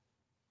Islands.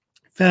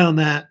 Found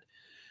that.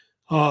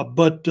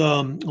 But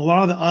a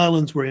lot of the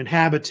islands were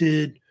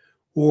inhabited,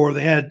 or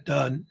they had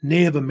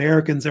Native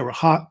Americans that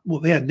were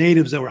they had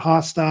natives that were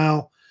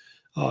hostile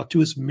to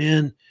his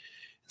men.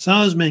 Some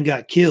of his men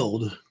got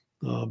killed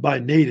by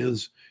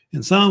natives,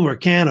 and some were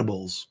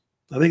cannibals.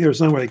 I think there were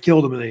some where they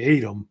killed them and they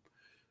ate them.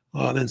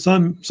 Then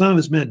some of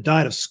his men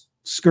died of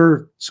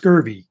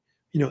scurvy.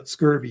 You know what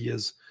scurvy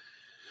is,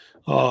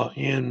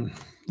 and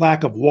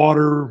lack of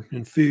water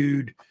and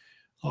food.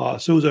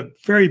 So it was a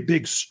very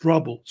big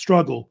struggle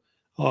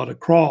to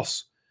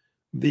cross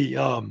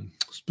the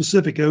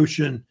Pacific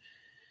Ocean,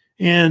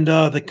 and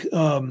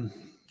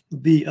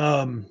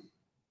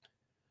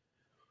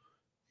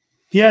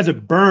he had to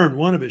burn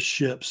one of his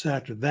ships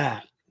after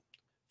that.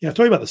 Yeah, I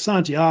told you about the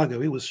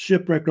Santiago. It was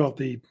shipwrecked off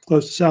the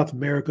close to South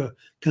America.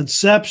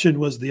 Conception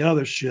was the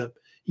other ship.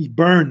 He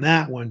burned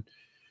that one.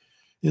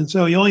 And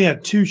so he only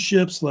had 2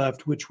 ships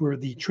left, which were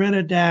the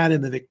Trinidad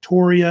and the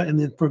Victoria. And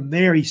then from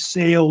there, he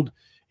sailed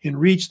and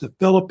reached the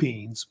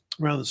Philippines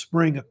around the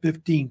spring of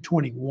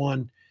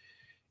 1521.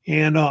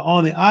 And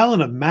on the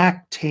island of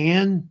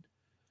Mactan,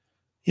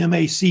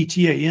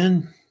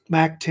 M-A-C-T-A-N,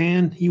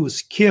 Mactan, he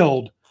was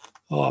killed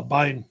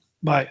by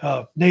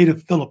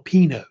native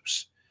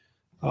Filipinos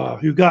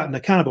who got in a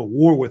kind of a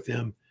war with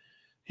him.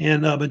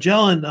 And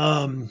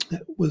Magellan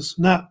was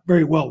not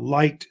very well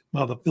liked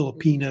by the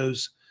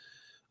Filipinos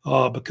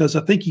because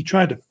I think he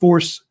tried to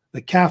force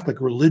the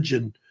Catholic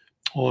religion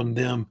on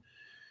them.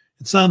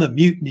 And some of them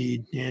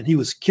mutinied, and he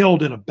was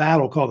killed in a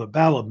battle called the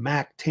Battle of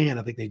Mactan,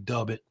 I think they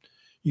dub it.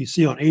 You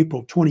see on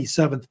April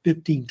 27th,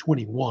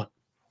 1521.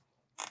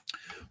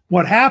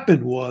 What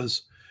happened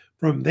was,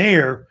 from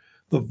there,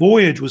 the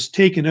voyage was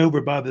taken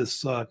over by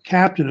this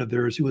captain of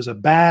theirs who was a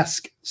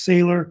Basque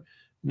sailor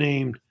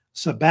named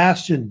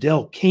Sebastian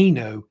del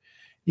Cano.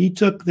 He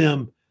took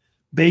them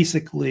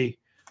basically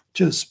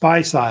to the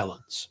Spice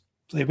Islands.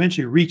 So they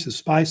eventually reached the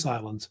Spice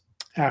Islands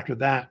after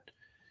that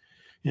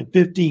in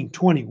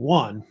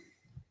 1521.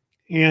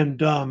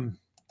 And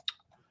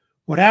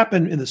what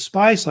happened in the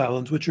Spice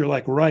Islands, which are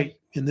like right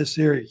in this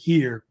area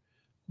here,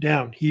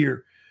 down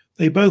here,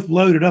 they both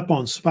loaded up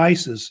on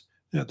spices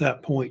at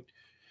that point.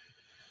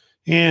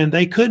 And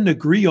they couldn't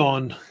agree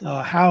on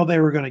how they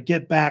were going to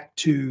get back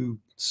to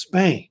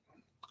Spain.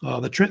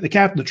 The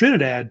captain of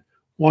Trinidad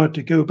wanted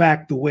to go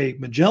back the way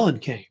Magellan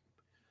came.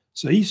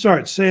 So he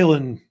started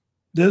sailing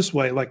this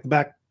way, like the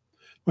back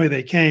way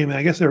they came. And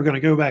I guess they were going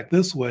to go back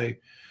this way.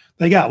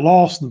 They got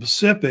lost in the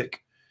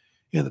Pacific,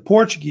 and the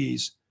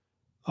Portuguese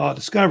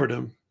discovered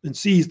them and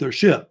seized their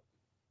ship.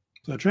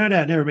 So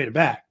Trinidad never made it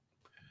back.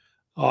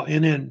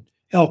 And then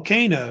El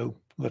Cano,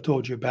 I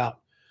told you about,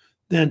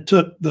 then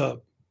took the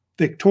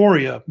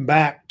Victoria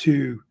back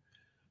to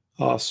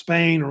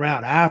Spain,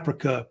 around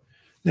Africa.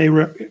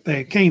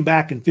 They came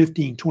back in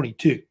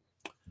 1522.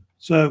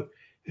 So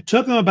it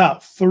took them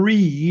about 3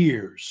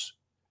 years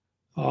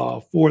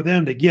for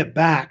them to get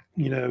back,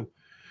 you know,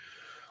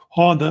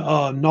 on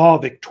the Naw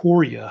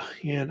Victoria.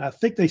 And I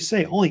think they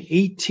say only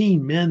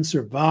 18 men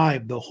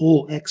survived the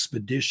whole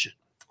expedition,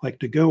 like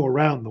to go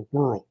around the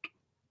world.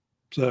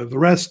 So the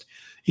rest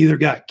either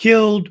got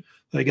killed,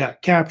 they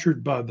got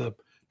captured by the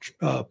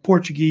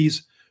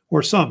Portuguese,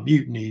 or some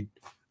mutinied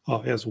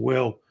as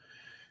well.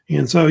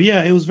 And so,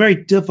 yeah, it was very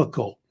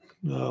difficult,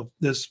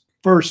 this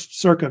first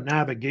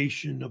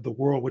circumnavigation of the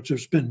world, which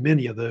there's been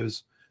many of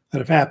those that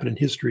have happened in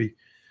history.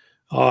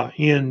 But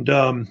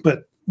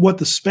what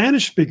the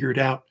Spanish figured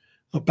out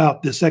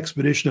about this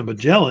expedition of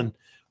Magellan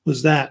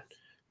was that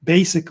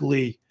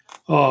basically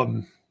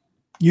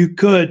you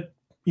could,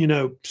 you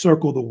know,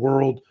 circle the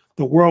world.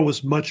 The world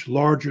was much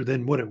larger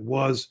than what it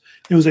was.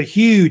 It was a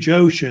huge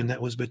ocean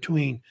that was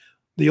between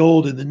the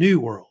old and the new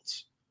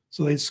worlds.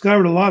 So they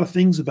discovered a lot of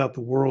things about the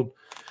world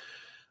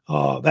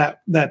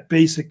that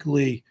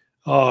basically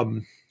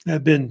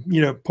have been,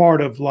 you know,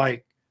 part of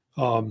like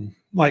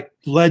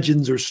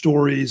legends or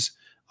stories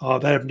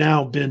that have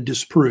now been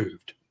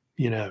disproved,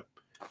 you know.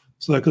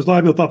 So because a lot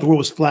of people thought the world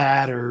was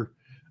flat, or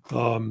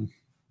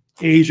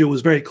Asia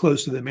was very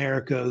close to the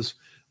Americas.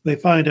 They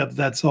find out that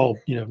that's all,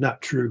 you know,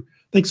 not true.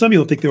 I think some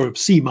people think there were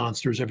sea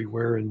monsters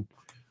everywhere, and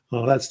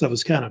that stuff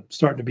is kind of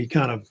starting to be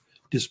kind of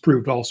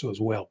disproved also as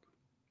well.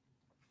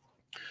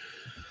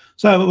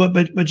 So,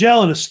 but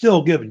Magellan is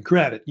still given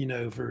credit, you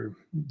know, for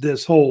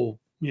this whole,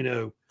 you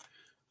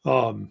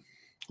know,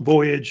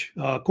 voyage.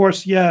 Of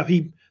course, yeah,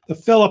 the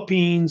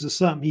Philippines is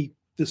something he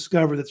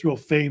discovered that's real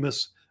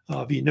famous.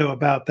 If you know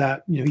about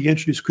that, you know, he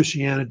introduced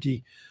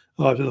Christianity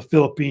to the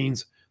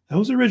Philippines. That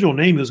was the original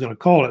name he was going to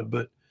call it,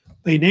 but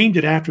they named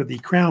it after the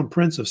Crown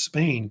Prince of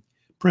Spain,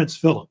 Prince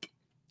Philip,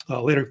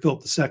 later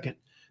Philip II.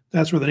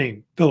 That's where the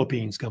name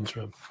Philippines comes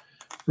from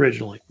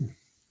originally.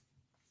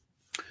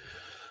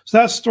 So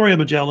that's the story of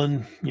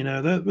Magellan.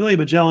 Really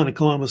Magellan and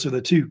Columbus are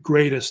the two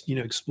greatest,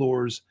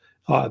 explorers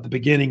at the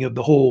beginning of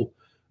the whole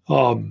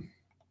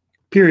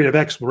period of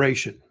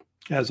exploration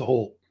as a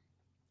whole.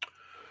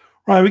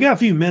 All right, we got a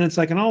few minutes.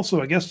 I can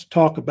also, I guess,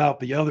 talk about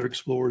the other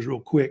explorers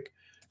real quick.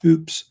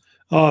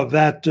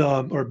 That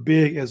are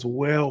big as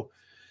well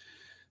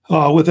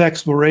with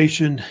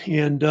exploration.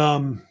 And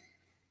yeah,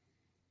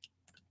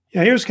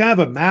 here's kind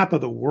of a map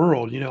of the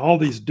world. All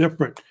these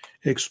different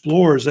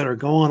explorers that are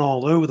going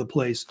all over the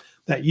place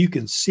that you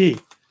can see.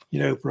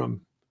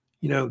 From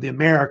the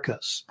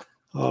Americas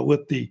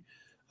with the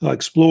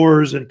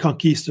explorers and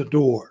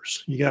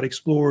conquistadors. You got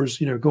explorers,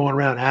 going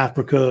around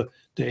Africa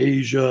to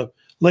Asia.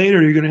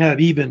 Later, you're going to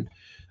have even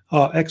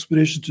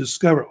expeditions to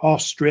discover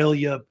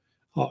Australia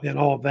and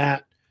all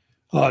that.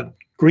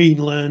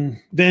 Greenland,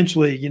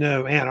 eventually,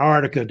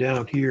 Antarctica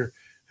down here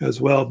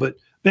as well. But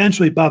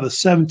eventually, by the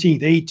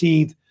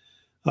 17th,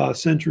 18th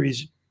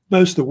centuries,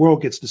 most of the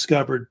world gets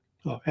discovered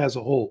as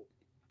a whole.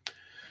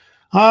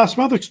 Some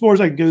other explorers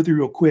I can go through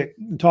real quick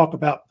and talk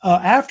about.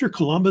 After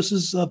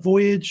Columbus's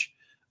voyage,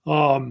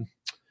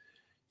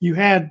 you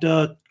had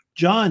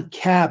John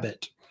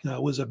Cabot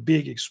was a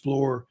big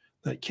explorer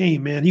that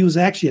came in. He was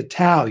actually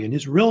Italian.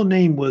 His real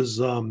name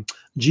was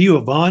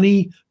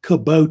Giovanni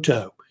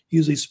Caboto,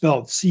 usually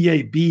spelled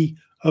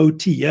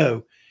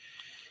Caboto.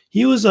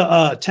 He was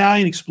an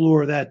Italian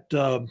explorer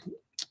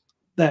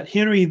that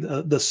Henry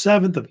the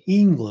Seventh of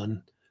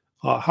England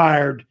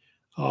hired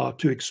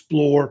to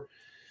explore.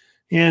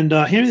 And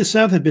Henry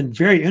VII had been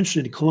very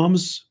interested in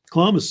Columbus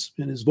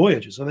in his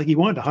voyages. I think he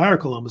wanted to hire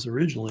Columbus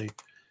originally.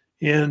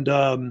 And,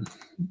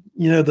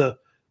 the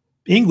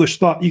English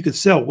thought you could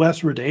sail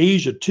westward to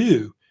Asia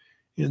too.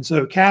 And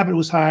so Cabot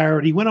was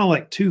hired. He went on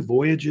like 2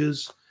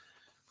 voyages.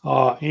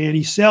 And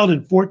he sailed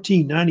in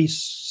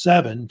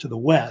 1497 to the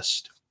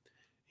west.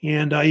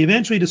 And he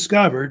eventually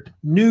discovered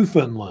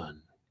Newfoundland,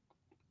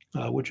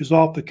 which is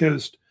off the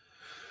coast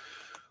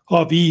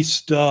of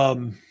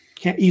Eastern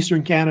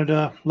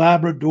Canada,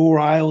 Labrador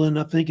Island,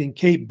 I think, and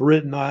Cape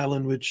Breton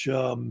Island, which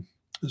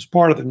is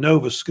part of the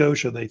Nova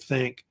Scotia, they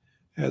think,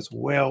 as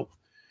well.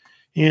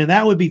 And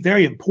that would be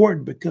very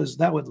important because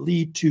that would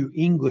lead to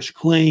English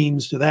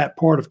claims to that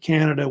part of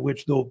Canada,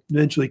 which they'll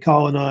eventually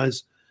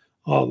colonize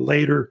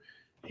later.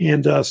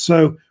 And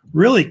so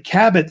really,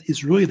 Cabot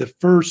is really the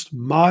first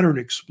modern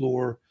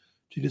explorer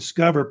to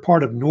discover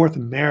part of North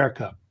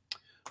America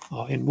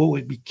and what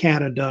would be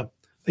Canada.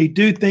 They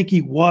do think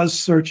he was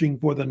searching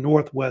for the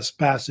Northwest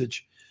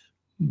Passage,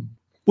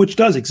 which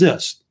does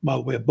exist, by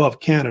the way,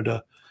 above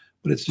Canada,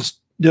 but it's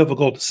just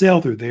difficult to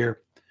sail through there.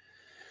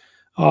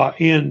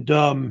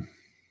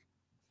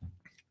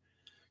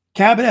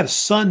 Cabot had a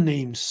son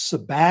named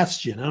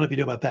Sebastian. I don't know if you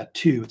know about that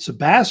too. But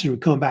Sebastian would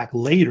come back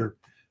later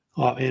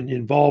and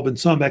involved in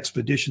some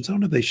expeditions. I don't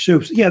know if they show.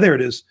 Yeah, there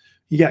it is.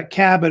 You got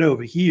Cabot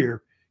over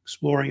here,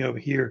 exploring over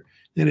here.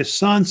 Then his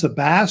son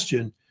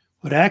Sebastian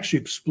would actually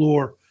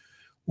explore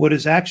what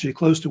is actually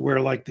close to where,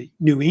 like, the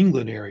New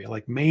England area,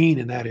 like Maine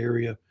and that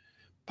area.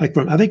 Like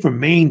I think from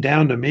Maine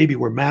down to maybe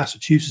where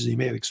Massachusetts he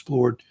may have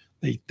explored,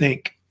 they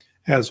think,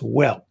 as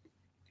well.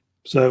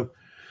 So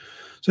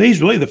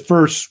he's really the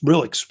first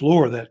real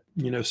explorer that,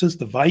 since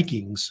the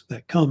Vikings,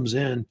 that comes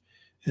in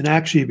and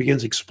actually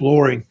begins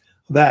exploring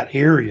that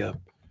area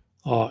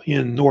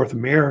in North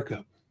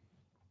America.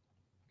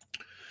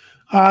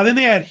 Then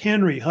they had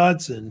Henry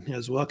Hudson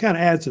as well. Kind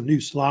of add some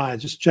new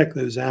slides. Just check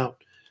those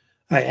out.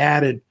 I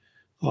added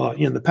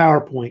in the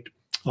PowerPoint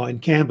in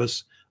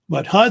Canvas.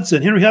 But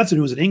Henry Hudson,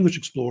 who was an English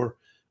explorer,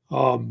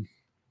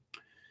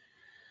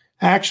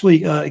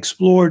 actually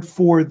explored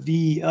for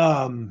the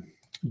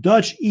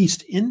Dutch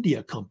East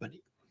India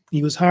Company.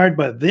 He was hired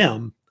by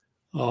them.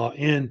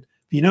 And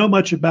if you know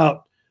much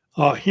about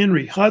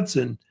Henry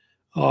Hudson,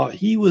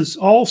 he was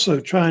also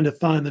trying to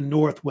find the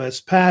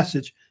Northwest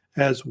Passage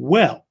as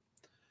well.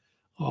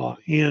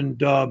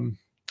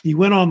 He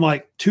went on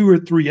like 2 or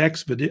 3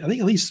 expeditions. I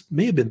think at least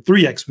may have been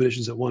 3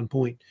 expeditions at one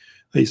point.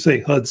 They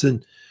say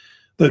Hudson,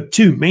 the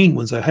 2 main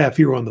ones I have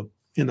here in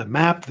the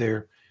map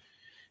there.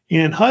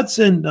 And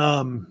Hudson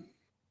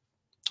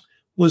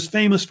was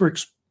famous for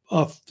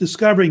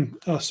discovering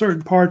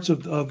certain parts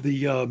of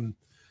the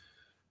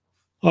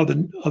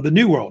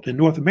New World in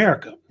North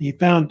America. He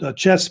found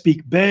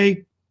Chesapeake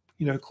Bay,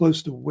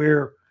 close to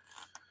where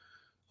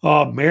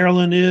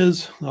Maryland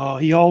is.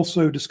 He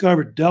also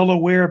discovered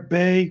Delaware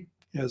Bay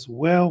as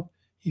well.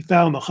 He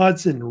found the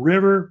Hudson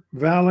River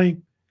Valley,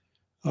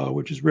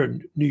 which is where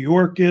New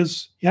York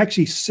is. He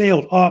actually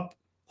sailed up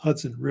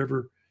Hudson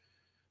River.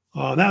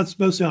 That's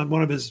mostly on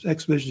one of his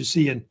expeditions you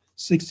see in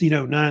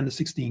 1609 to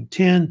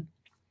 1610.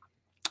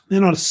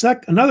 Then on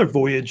another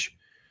voyage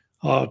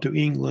to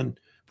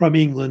England, from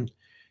England,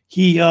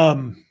 he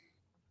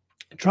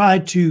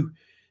tried to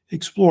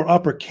explore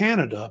Upper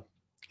Canada,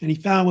 and he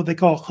found what they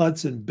call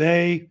Hudson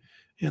Bay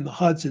and the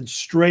Hudson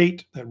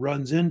Strait that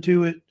runs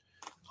into it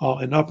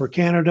in Upper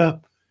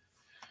Canada.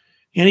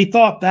 And he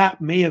thought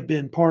that may have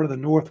been part of the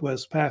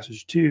Northwest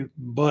Passage too,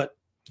 but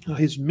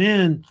his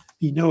men,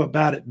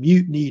 about it,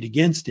 mutinied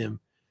against him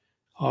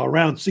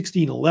around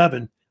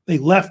 1611. they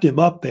left him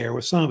up there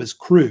with some of his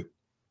crew.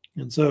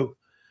 And so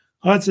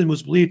Hudson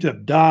was believed to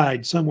have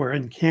died somewhere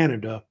in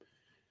Canada.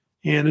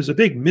 And there's a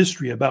big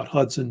mystery about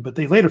Hudson, but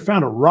they later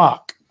found a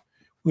rock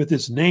with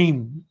his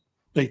name,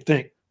 they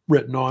think,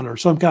 written on, or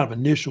some kind of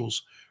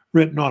initials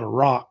written on a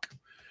rock.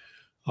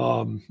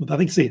 I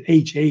think say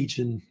HH,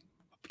 and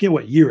I forget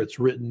what year it's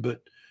written,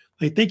 but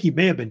they think he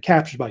may have been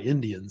captured by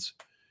Indians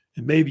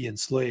and maybe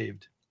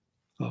enslaved,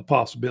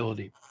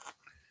 possibility.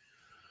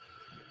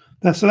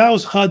 So that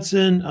was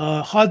Hudson.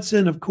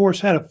 Hudson, of course,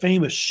 had a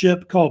famous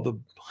ship called the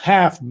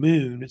Half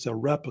Moon. It's a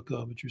replica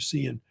of what you're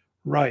seeing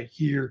right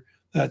here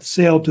that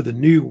sailed to the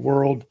New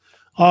World.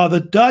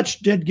 The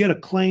Dutch did get a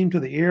claim to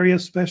the area,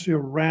 especially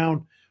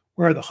around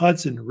where the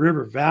Hudson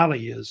River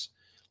Valley is,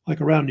 like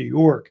around New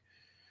York.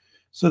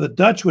 So the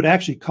Dutch would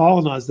actually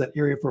colonize that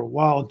area for a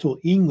while until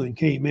England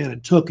came in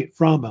and took it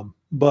from them.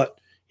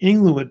 But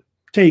England would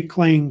take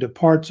claim to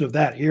parts of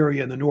that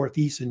area in the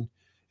Northeast and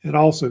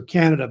also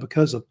Canada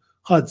because of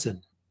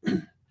Hudson.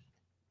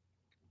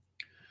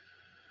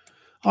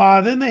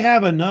 Then they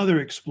have another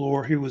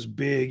explorer who was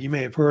big, you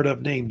may have heard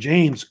of, named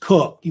James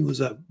Cook. He was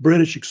a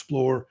British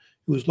explorer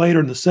who was later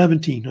in the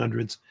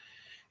 1700s.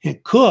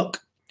 And Cook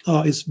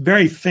is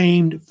very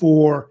famed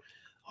for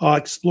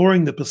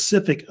exploring the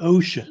Pacific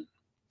Ocean.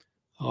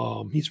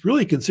 He's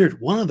really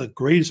considered one of the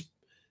greatest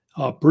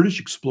British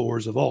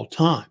explorers of all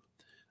time.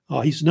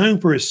 He's known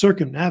for his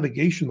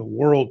circumnavigation of the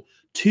world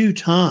 2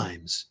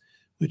 times,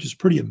 which is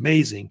pretty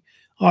amazing.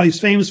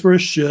 He's famous for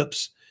his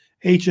ships,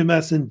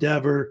 HMS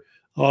Endeavour,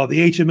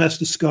 the HMS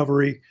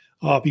Discovery,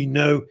 if you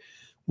know,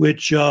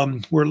 which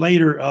were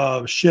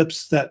later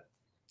ships that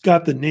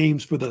got the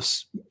names for the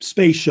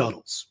space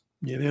shuttles.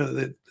 You know,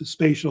 the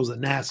space shuttles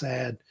that NASA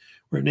had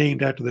were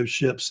named after those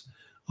ships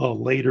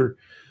later.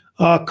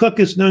 Cook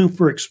is known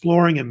for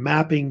exploring and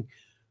mapping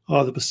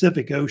the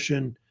Pacific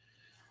Ocean.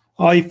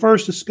 He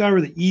first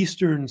discovered the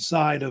eastern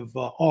side of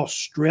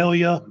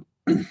Australia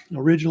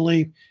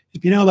originally.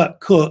 If you know about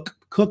Cook,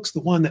 Cook's the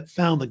one that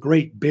found the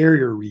Great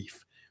Barrier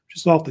Reef,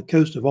 just off the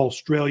coast of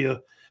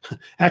Australia.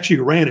 Actually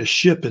ran a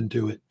ship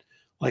into it,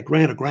 like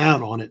ran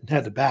aground on it and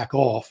had to back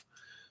off.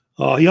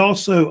 He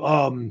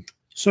also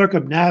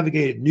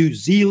circumnavigated New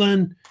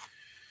Zealand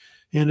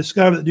and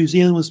discovered that New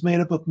Zealand was made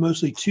up of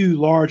mostly 2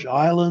 large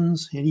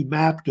islands, and he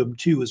mapped them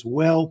too as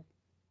well.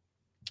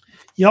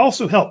 He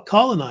also helped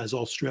colonize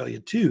Australia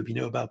too, if you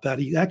know about that.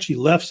 He actually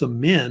left some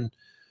men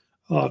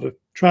to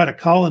try to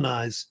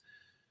colonize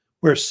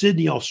where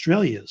Sydney,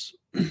 Australia is,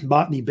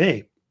 Botany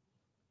Bay.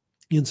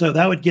 And so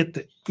that would get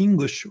the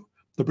English,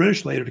 the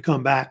British later, to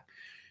come back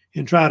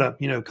and try to,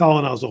 you know,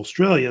 colonize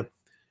Australia.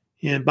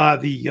 And by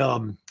the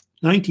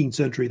 19th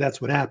century, that's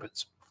what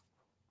happens.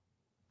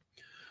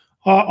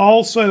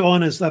 Also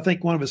on his, I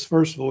think one of his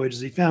first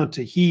voyages, he found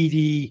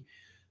Tahiti.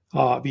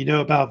 If you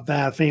know about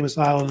that, famous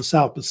island in the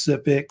South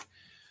Pacific.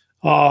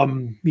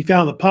 He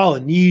found the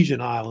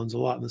Polynesian islands a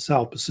lot in the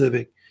South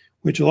Pacific,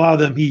 which a lot of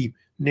them he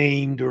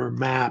named or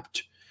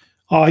mapped.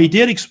 He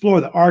did explore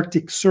the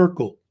Arctic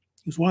Circle.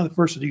 He was one of the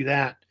first to do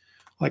that,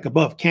 like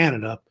above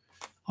Canada.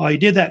 He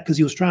did that because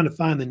he was trying to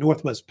find the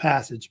Northwest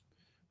Passage,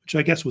 which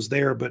I guess was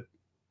there, but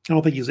I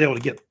don't think he was able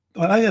to get.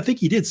 I think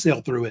he did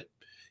sail through it.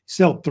 He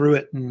sailed through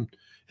it, and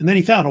then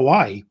he found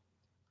Hawaii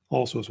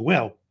also as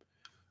well.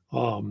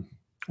 One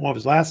of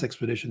his last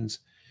expeditions.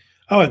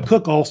 Oh, and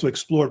Cook also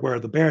explored where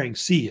the Bering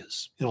Sea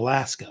is in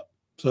Alaska.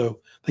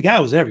 So the guy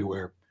was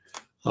everywhere,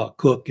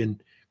 Cook. And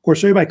of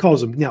course, everybody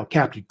calls him now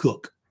Captain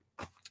Cook,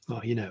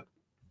 you know.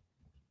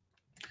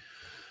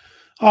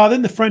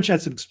 Then the French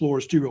had some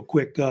explorers too, real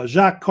quick.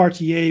 Jacques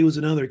Cartier was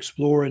another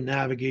explorer and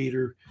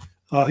navigator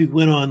who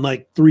went on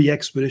like 3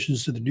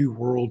 expeditions to the New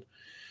World.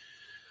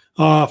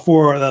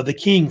 For the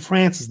King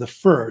Francis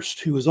I,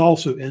 who was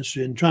also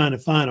interested in trying to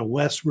find a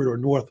westward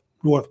or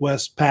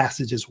northwest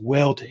passage as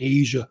well to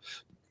Asia.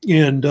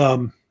 And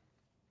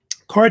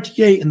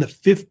Cartier in the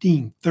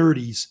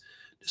 1530s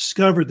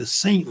discovered the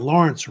St.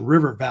 Lawrence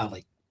River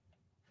Valley,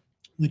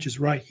 which is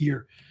right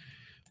here.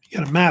 You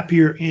got a map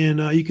here,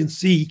 and you can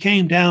see he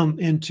came down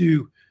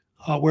into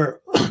where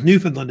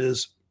Newfoundland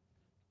is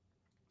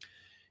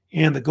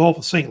and the Gulf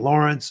of St.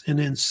 Lawrence, and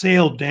then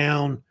sailed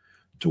down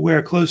to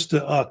where close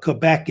to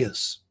Quebec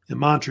is in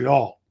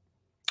Montreal,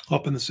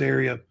 up in this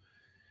area.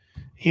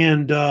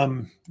 And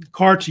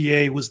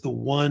Cartier was the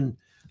one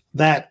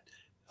that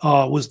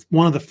was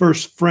one of the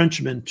first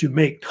Frenchmen to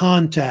make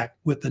contact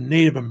with the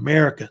Native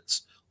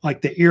Americans,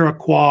 like the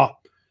Iroquois,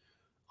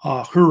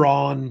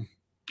 Huron,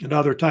 and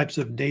other types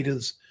of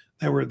natives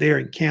that were there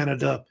in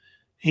Canada.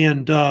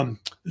 And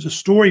there's a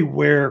story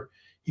where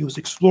he was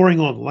exploring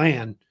on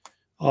land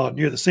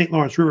near the St.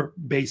 Lawrence River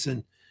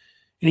Basin,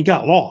 and he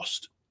got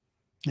lost.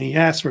 And he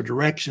asked for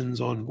directions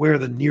on where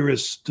the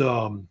nearest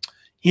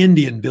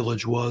Indian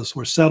village was,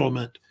 or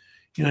settlement.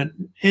 And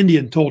an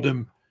Indian told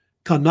him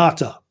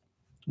Kanata,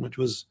 which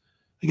was,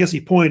 I guess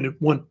he pointed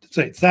one to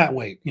say it's that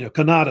way, you know,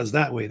 Kanata's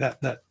that way,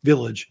 that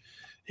village.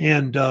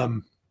 And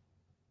the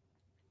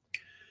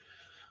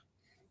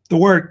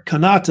word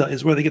Kanata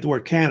is where they get the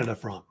word Canada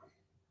from,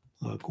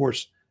 of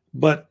course.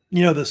 But,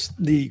 you know,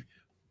 the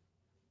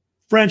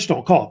French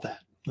don't call it that.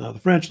 The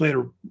French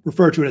later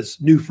refer to it as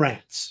New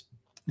France,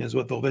 is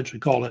what they'll eventually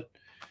call it.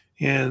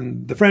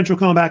 And the French will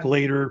come back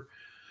later.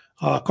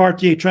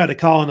 Cartier tried to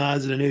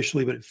colonize it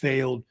initially, but it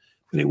failed.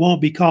 But it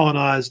won't be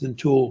colonized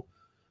until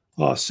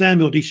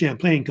Samuel de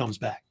Champlain comes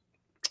back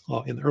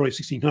in the early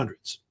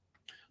 1600s.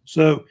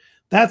 So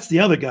that's the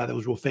other guy that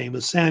was real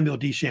famous, Samuel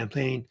de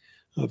Champlain,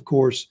 of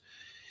course.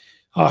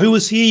 Who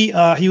was he?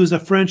 He was a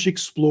French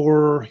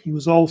explorer. He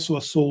was also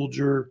a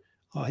soldier.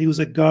 He was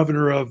a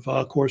governor of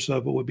course,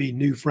 of what would be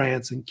New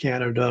France in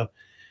Canada.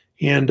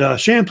 And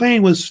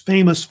Champlain was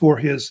famous for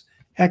his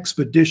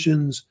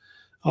expeditions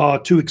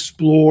to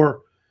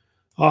explore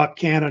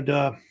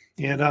Canada.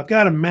 And I've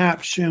got a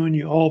map showing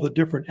you all the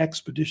different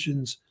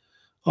expeditions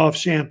of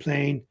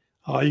Champlain.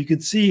 You can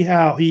see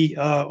how he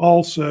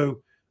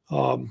also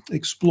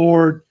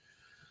explored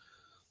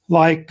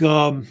like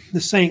the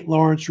St.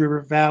 Lawrence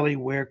River Valley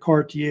where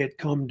Cartier had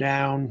come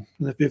down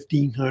in the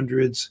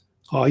 1500s.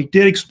 He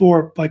did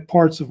explore like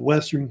parts of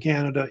Western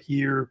Canada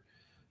here,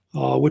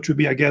 which would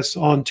be, I guess,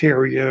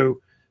 Ontario.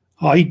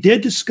 He did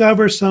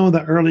discover some of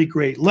the early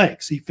Great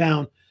Lakes. He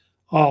found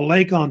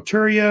Lake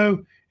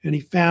Ontario and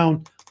he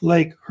found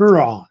Lake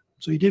Huron.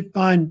 So he did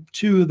find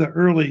 2 of the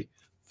early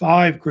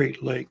 5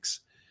 Great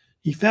Lakes.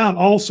 He found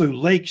also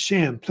Lake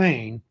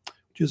Champlain,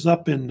 which is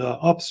up in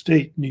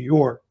upstate New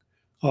York,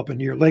 up in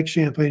here, Lake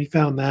Champlain. He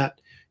found that.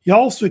 He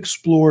also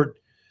explored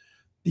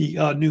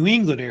the New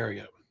England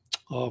area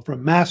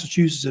from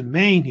Massachusetts and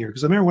Maine here,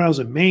 because I remember when I was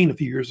in Maine a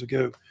few years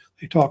ago,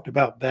 they talked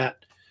about that.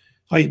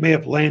 He may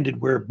have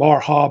landed where Bar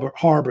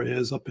Harbor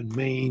is up in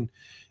Maine.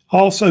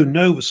 Also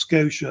Nova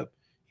Scotia,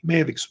 he may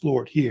have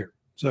explored here.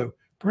 So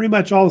pretty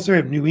much all this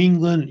area of New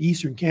England and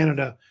Eastern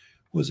Canada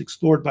was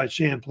explored by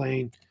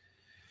Champlain.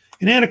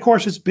 And then, of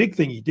course, this big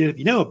thing he did, if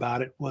you know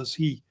about it, was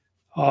he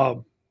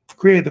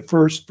created the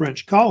first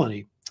French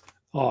colony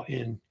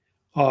in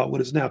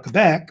what is now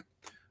Quebec.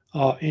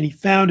 And he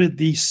founded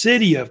the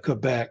city of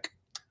Quebec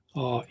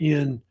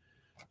in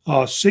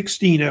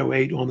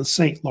 1608 on the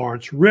St.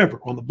 Lawrence River,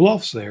 on the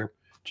bluffs there,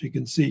 which you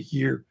can see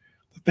here,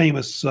 the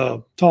famous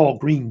tall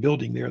green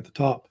building there at the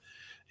top.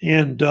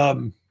 And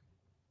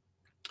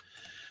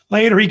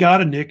later he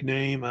got a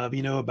nickname, if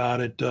you know about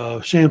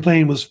it.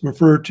 Champlain was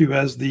referred to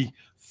as the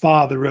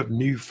father of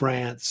New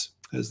France,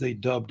 as they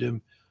dubbed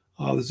him.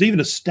 There's even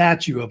a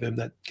statue of him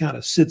that kind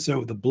of sits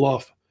over the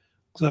bluff,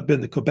 because I've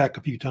been to Quebec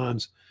a few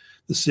times,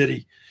 the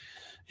city.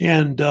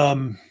 And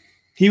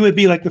he would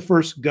be like the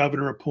first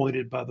governor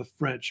appointed by the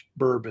French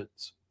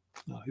Bourbons,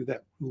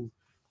 who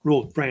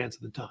ruled France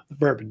at the time, the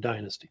Bourbon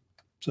dynasty.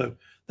 So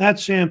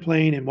that's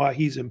Champlain and why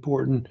he's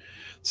important,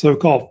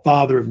 so-called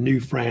father of New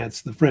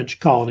France, the French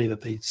colony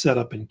that they set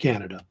up in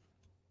Canada.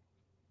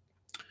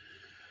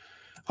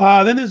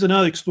 Then there's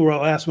another explorer.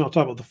 Last one I'll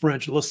talk about the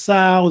French. La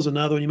Salle is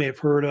another one you may have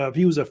heard of.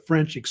 He was a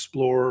French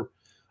explorer.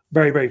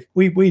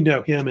 We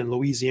know him in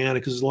Louisiana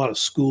because there's a lot of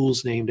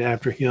schools named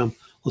after him.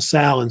 La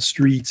Salle and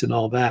streets and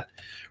all that.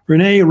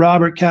 Rene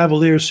Robert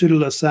Cavalier de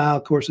La Salle,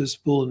 of course, his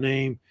full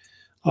name,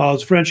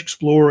 was a French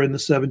explorer in the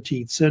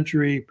 17th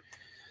century.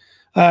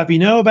 If you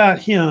know about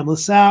him, La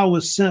Salle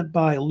was sent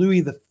by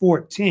Louis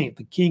XIV,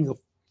 the King of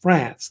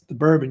France, the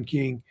Bourbon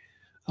King,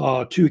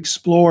 to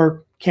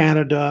explore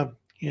Canada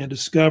and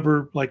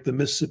discover like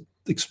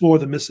explore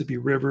the Mississippi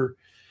River.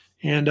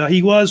 And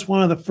he was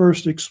one of the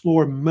first to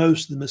explore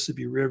most of the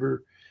Mississippi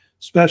River,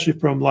 especially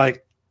from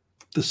like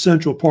the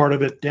central part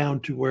of it down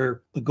to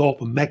where the Gulf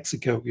of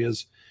Mexico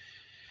is.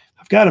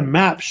 I've got a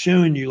map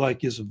showing you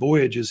like his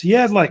voyages. He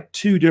had like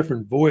 2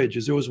 different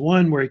voyages. There was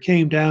one where he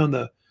came down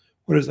the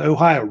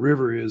Ohio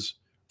River is.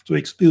 So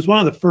he was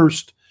one of the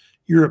first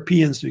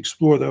Europeans to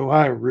explore the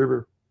Ohio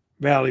River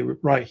Valley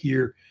right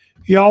here.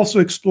 He also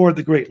explored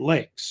the Great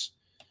Lakes,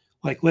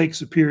 like Lake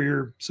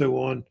Superior, so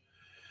on.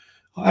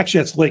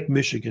 Actually, that's Lake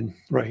Michigan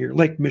right here.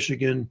 Lake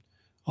Michigan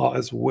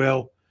as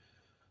well.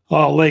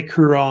 Lake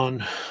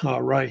Huron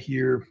right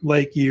here.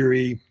 Lake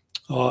Erie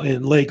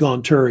and Lake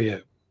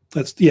Ontario.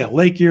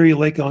 Lake Erie,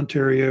 Lake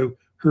Ontario,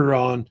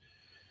 Huron,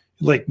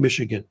 Lake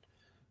Michigan.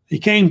 He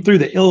came through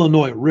the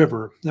Illinois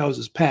River. That was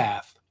his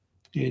path.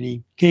 And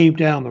he came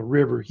down the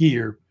river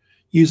here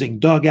using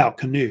dugout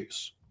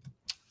canoes.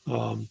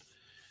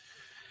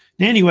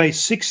 Anyway,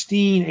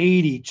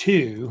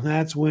 1682,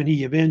 that's when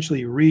he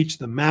eventually reached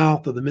the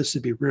mouth of the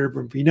Mississippi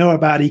River. If you know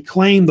about it, he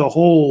claimed the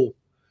whole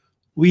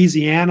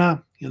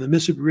Louisiana and the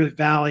Mississippi River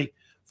Valley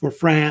for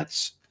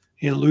France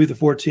and Louis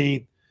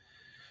XIV.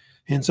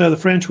 And so the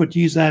French would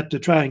use that to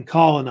try and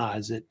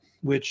colonize it,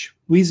 which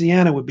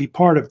Louisiana would be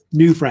part of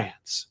New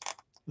France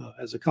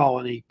as a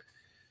colony.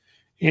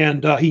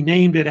 And he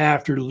named it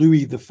after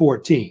Louis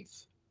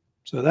XIV.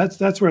 So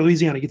that's where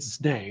Louisiana gets its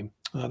name.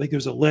 I think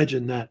there's a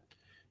legend that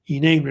he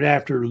named it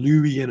after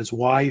Louis and his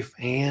wife,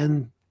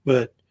 Anne,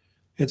 but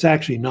it's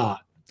actually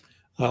not.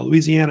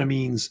 Louisiana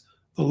means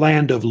the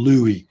land of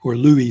Louis, or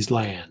Louis's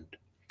land,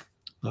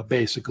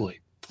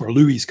 basically, or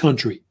Louis's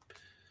country.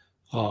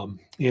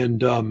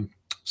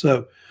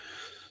 So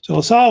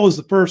La Salle was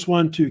the first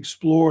one to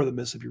explore the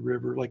Mississippi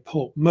River, like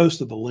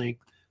most of the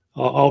length.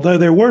 Although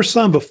there were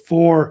some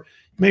before,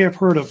 may have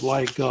heard of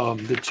like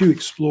the two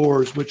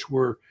explorers, which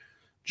were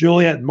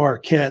Joliet and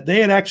Marquette. They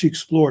had actually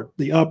explored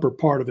the upper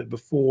part of it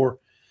before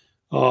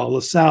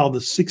LaSalle in the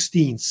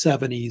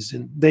 1670s,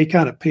 and they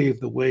kind of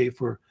paved the way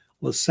for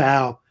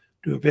LaSalle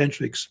to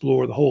eventually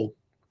explore the whole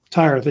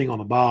entire thing on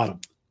the bottom.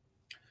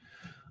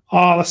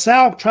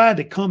 LaSalle tried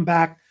to come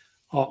back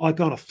like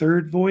on a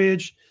third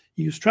voyage.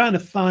 He was trying to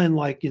find,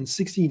 like in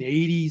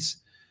 1680s,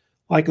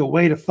 like a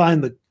way to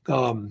find the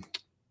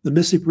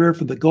Mississippi River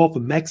from the Gulf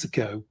of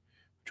Mexico,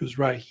 which was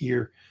right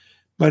here.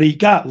 But he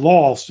got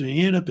lost and he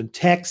ended up in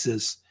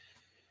Texas,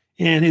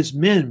 and his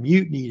men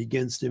mutinied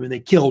against him and they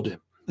killed him.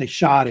 They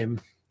shot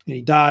him and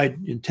he died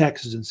in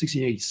Texas in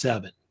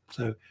 1687.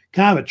 So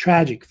kind of a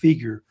tragic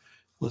figure,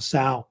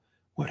 LaSalle,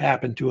 what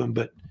happened to him.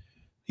 But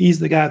he's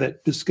the guy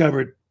that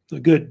discovered a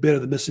good bit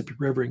of the Mississippi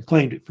River and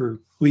claimed it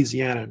for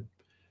Louisiana and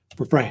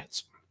for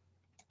France.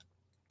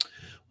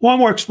 One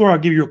more explorer I'll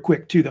give you real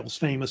quick too that was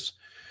famous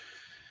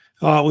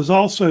was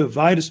also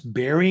Vitus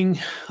Bering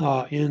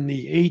in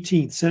the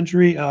 18th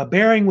century.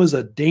 Bering was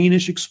a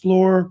Danish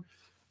explorer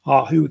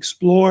who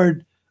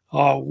explored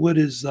what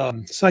is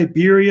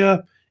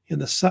Siberia in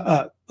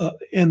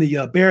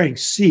the Bering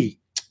Sea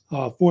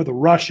for the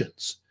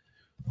Russians.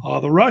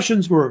 The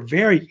Russians were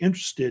very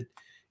interested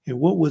in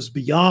what was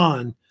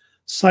beyond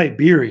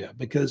Siberia,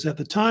 because at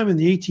the time in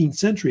the 18th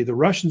century, the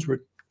Russians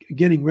were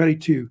getting ready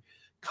to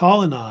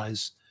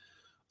colonize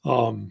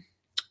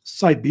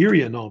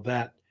Siberia and all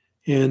that.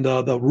 And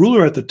the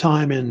ruler at the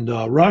time in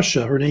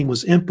Russia, her name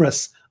was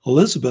Empress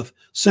Elizabeth,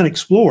 sent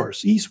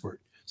explorers eastward.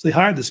 So they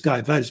hired this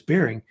guy, Vitus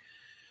Bering,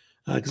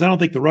 because I don't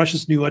think the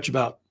Russians knew much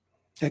about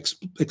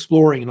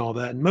exploring and all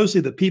that. And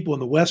mostly the people in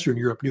the Western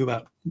Europe knew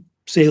about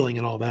sailing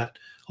and all that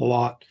a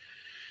lot.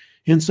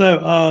 And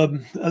so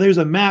there's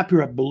a map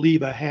here I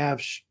believe I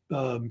have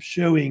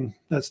showing,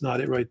 that's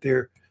not it right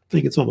there. I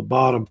think it's on the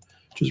bottom,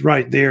 which is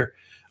right there.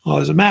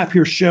 There's a map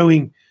here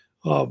showing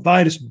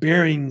Vitus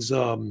Bering's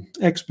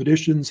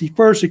expeditions. He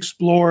first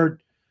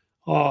explored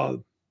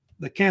the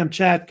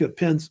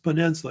Kamchatka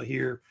Peninsula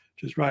here,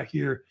 which is right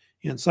here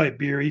in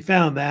Siberia. He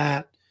found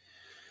that.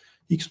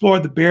 He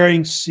explored the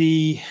Bering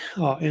Sea.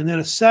 And then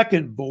a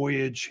second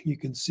voyage, you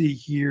can see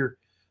here,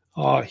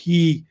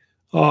 he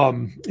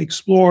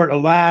explored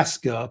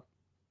Alaska.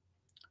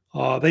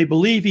 They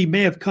believe he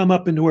may have come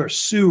up into where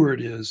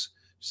Seward is,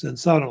 in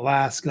southern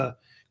Alaska.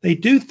 They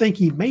do think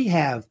he may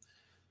have,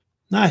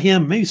 not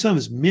him, maybe some of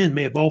his men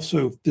may have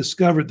also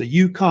discovered the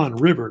Yukon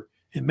River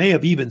and may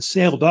have even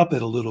sailed up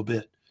it a little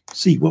bit to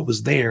see what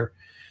was there.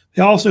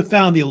 They also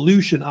found the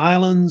Aleutian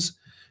Islands,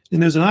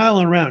 and there's an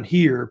island around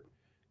here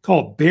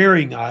called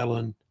Bering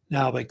Island,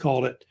 now they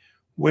called it,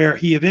 where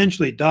he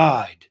eventually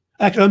died.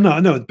 Actually,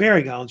 no,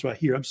 Bering Island's right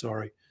here. I'm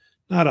sorry.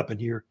 Not up in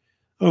here.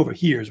 Over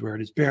here is where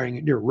it is.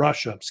 Bering, near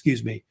Russia,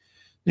 excuse me.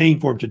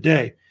 Named for him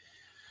today.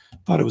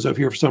 Thought it was over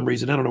here for some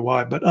reason. I don't know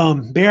why. But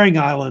Bering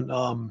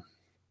Island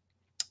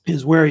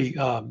is where he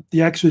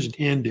the expedition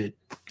ended.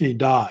 And he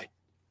died.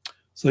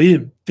 So he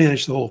didn't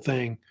finish the whole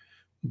thing.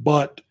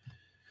 But,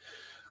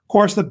 of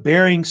course, the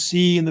Bering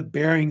Sea and the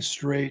Bering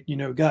Strait, you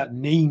know, got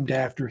named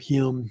after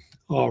him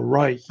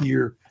right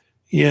here.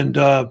 And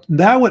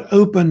that would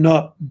open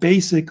up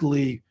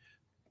basically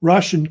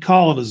Russian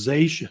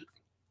colonization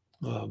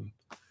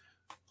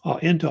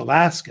into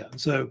Alaska.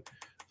 So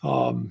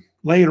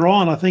later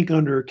on, I think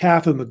under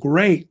Catherine the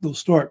Great, they'll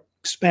start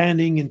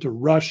expanding into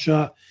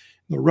Russia.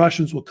 The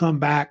Russians will come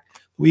back.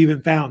 We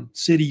even found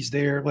cities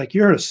there. Like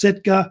you heard of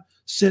Sitka.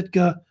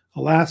 Sitka,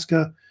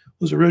 Alaska,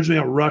 was originally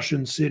a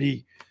Russian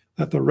city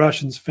that the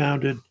Russians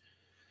founded.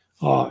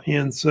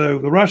 And so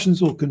the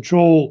Russians will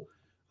control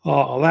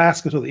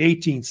Alaska till the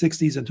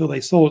 1860s until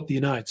they sold it to the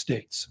United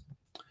States.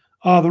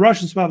 The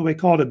Russians, by the way,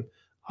 called him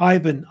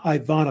Ivan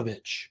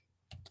Ivanovich.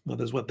 Well,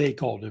 that's what they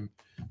called him.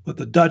 But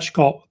the Dutch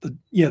called,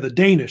 the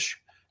Danish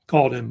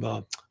called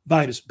him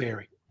Vitus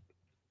Bering.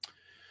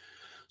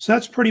 So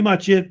that's pretty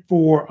much it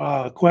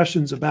for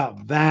questions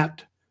about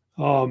that.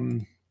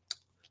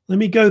 Let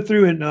me go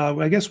through and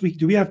I guess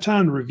do we have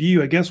time to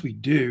review? I guess we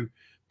do.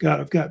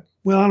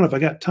 Well, I don't know if I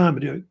got time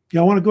to do it.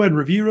 Y'all want to go ahead and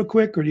review real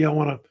quick, or do y'all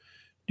want to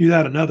do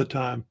that another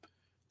time?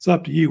 It's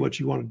up to you what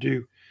you want to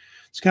do.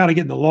 It's kind of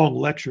getting a long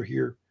lecture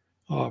here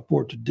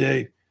for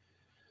today.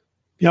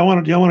 Y'all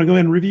want to go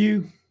ahead and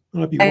review? I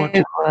don't know if you want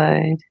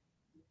to.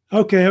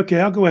 Okay.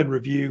 I'll go ahead and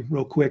review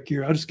real quick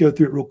here. I'll just go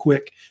through it real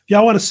quick. If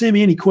y'all want to send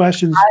me any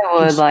questions, I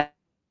would like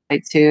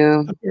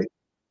to.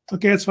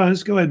 Okay, that's fine.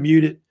 Just go ahead and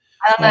mute it.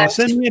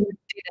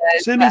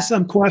 Send me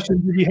some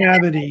questions if you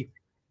have any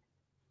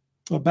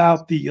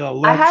about the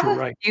lecture. I have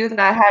a few that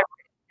I have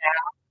written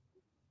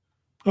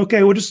down.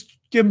 Okay, we'll just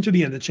give them to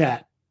me in the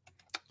chat.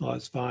 Oh,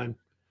 that's fine.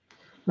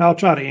 I'll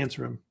try to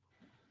answer them.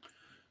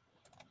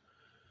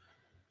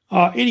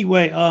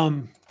 Anyway,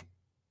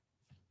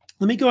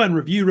 let me go ahead and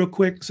review real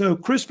quick. So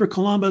Christopher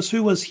Columbus,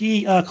 who was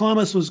he?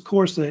 Columbus was, of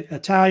course, the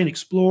Italian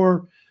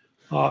explorer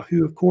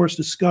who, of course,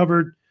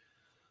 discovered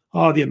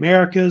the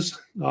Americas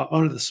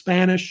under the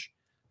Spanish.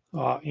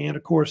 And,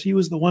 of course, he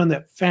was the one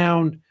that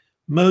found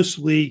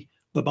mostly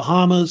the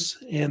Bahamas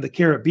and the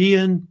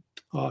Caribbean.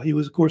 He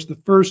was, of course, the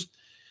first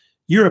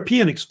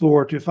European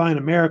explorer to find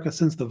America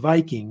since the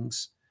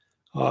Vikings.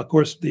 Of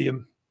course, the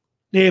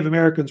Native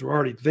Americans were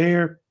already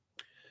there.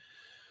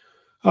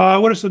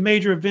 What are some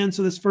major events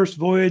of this first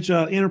voyage?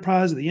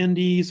 Enterprise of the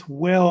Indies.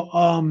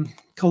 Well,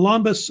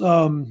 Columbus,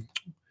 of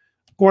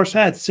course,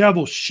 had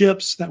several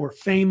ships that were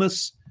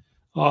famous.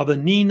 The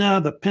Nina,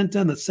 the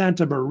Pinta, and the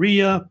Santa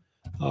Maria,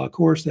 of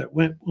course, that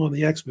went on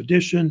the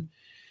expedition.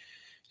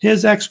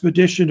 His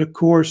expedition, of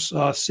course,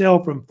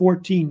 sailed from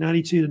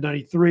 1492 to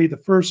 93. The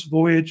first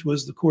voyage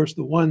was, of course,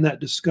 the one that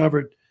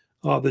discovered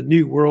the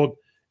New World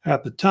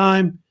at the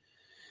time.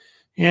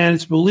 And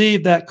it's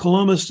believed that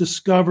Columbus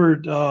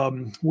discovered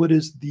what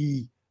is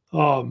the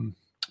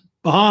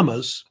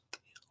Bahamas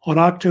on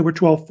October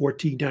 12,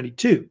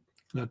 1492.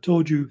 And I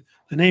told you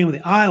the name of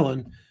the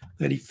island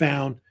that he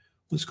found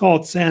was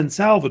called San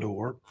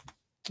Salvador.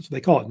 That's what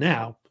they call it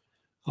now.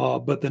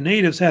 But the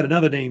natives had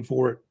another name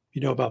for it,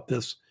 you know about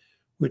this,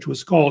 which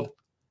was called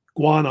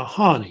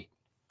Guanahani,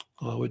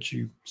 which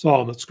you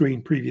saw on the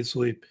screen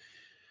previously.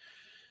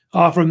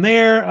 From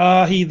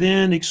there, he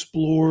then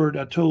explored,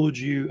 I told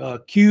you,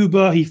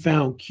 Cuba. He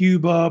found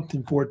Cuba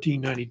in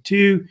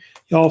 1492.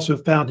 He also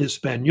found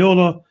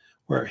Hispaniola,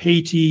 where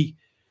Haiti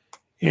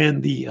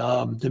and the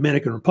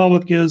Dominican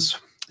Republic is.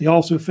 He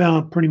also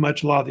found pretty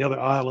much a lot of the other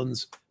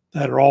islands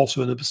that are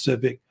also in the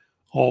Pacific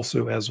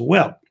also as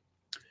well.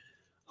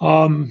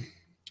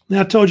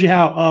 Now, I told you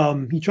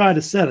how he tried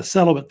to set a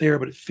settlement there,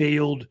 but it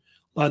failed.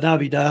 La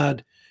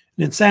Navidad. And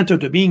then Santo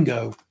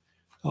Domingo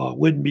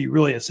wouldn't be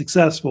really a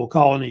successful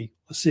colony,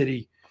 a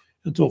city,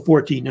 until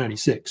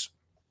 1496.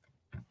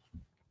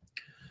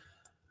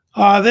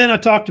 Then I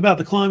talked about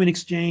the Columbian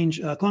Exchange.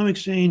 Columbian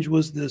Exchange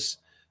was this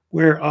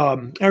where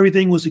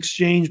everything was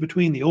exchanged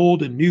between the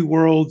old and new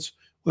worlds,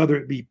 whether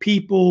it be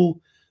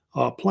people,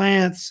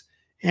 plants,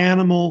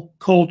 animal,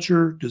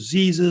 culture,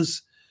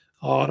 diseases.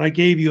 And I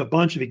gave you a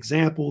bunch of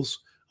examples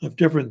of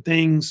different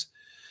things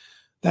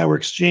that were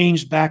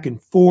exchanged back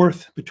and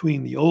forth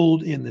between the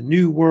old and the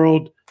new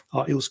world.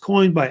 It was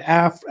coined by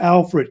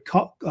Alfred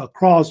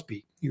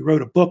Crosby. He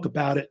wrote a book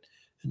about it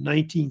in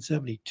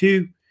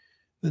 1972,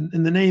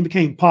 and the name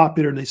became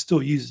popular, and they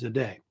still use it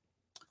today.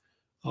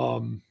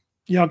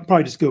 Yeah, I'll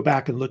probably just go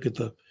back and look at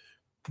the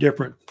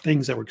different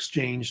things that were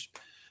exchanged,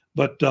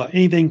 but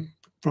anything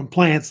from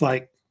plants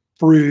like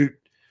fruit,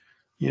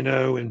 you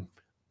know, and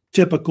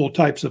typical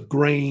types of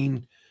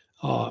grain,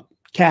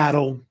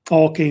 cattle,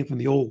 all came from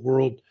the old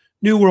world.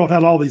 New world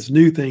had all these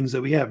new things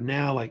that we have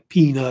now, like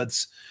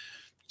peanuts,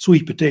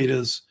 sweet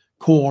potatoes,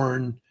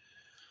 corn,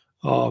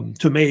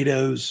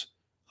 tomatoes,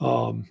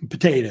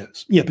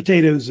 potatoes. Yeah,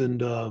 potatoes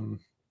and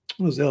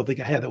what was the other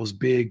thing I had that was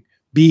big?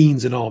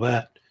 Beans and all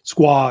that,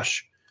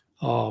 squash,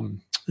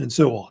 and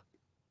so on.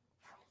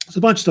 It's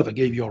a bunch of stuff I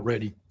gave you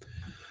already.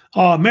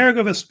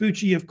 Amerigo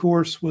Vespucci, of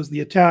course, was the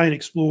Italian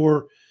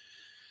explorer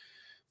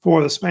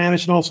for the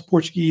Spanish and also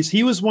Portuguese.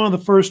 He was one of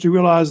the first to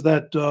realize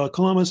that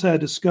Columbus had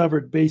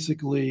discovered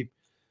basically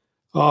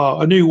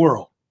a new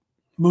world,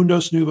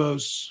 mundos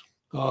novos,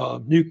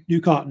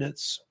 new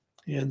continents.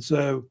 And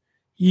so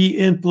he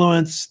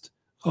influenced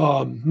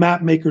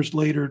map makers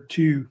later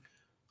to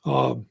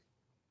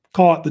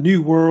call it the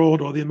New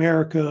World or the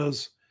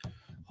Americas.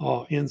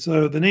 And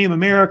so the name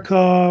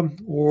America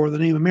or the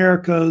name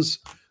Americas,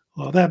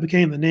 that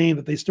became the name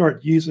that they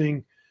started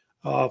using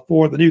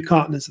for the new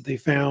continents that they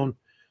found,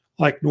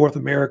 like North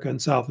America and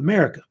South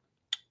America.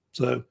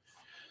 So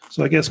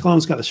I guess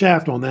Columbus got the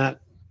shaft on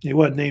that. It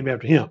wasn't named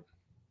after him.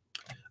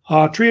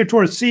 Treaty of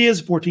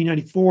Tordesillas,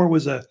 1494,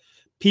 was a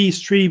peace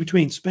treaty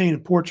between Spain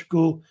and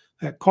Portugal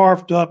that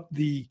carved up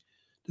the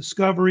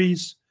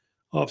discoveries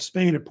of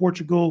Spain and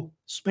Portugal.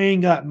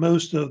 Spain got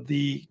most of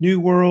the New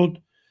World,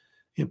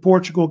 and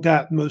Portugal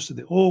got most of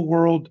the Old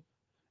World.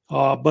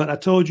 But I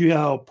told you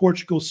how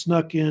Portugal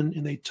snuck in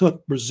and they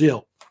took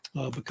Brazil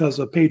because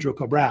of Pedro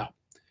Cabral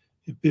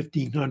in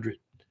 1500.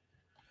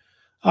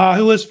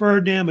 Who was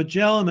Ferdinand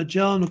Magellan?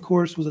 Magellan, of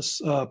course,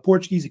 was a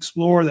Portuguese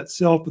explorer that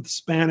sailed with the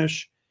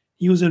Spanish.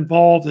 He was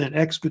involved in an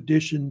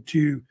expedition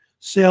to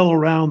sail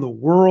around the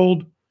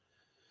world.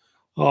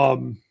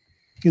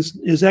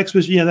 His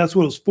expedition, yeah, that's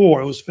what it was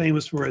for. It was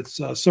famous for its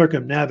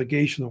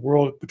circumnavigation of the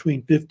world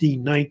between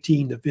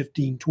 1519 to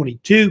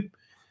 1522.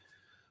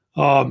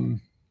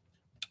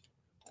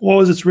 What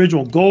was its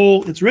original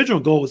goal? Its original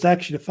goal was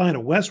actually to find a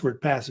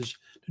westward passage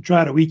to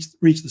try to reach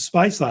the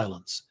Spice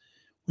Islands,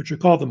 which are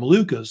called the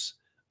Moluccas,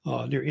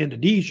 near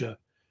Indonesia,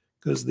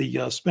 because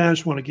the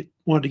Spanish wanted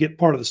to get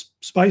part of the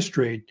spice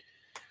trade.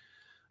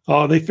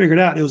 They figured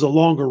out it was a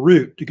longer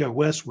route to go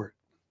westward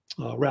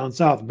around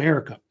South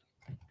America.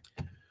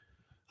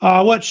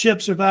 What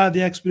ship survived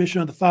the expedition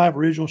of the 5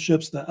 original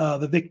ships?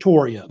 The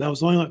Victoria. That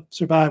was the only one that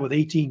survived with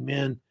 18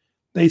 men.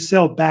 They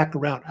sailed back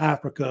around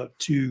Africa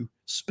to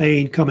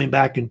Spain, coming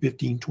back in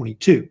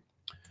 1522.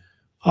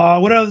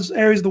 What other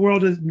areas of the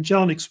world did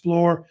Magellan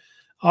explore?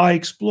 I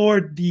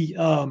explored the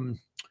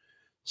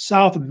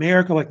South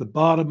America, like the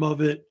bottom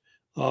of it,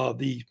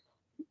 the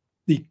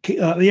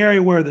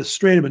area where the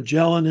Strait of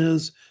Magellan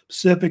is,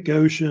 Pacific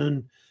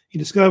Ocean. He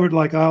discovered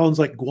like islands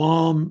like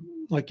Guam,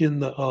 like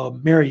in the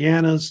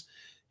Marianas.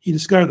 He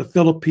discovered the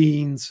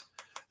Philippines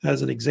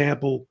as an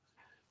example.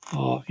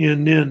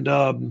 And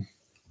then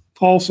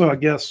also, I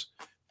guess,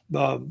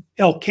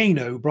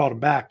 Elcano brought him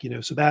back,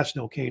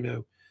 Sebastian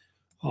Elcano.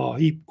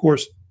 He, of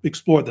course,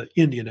 explored the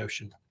Indian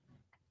Ocean.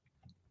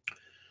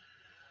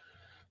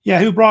 Yeah,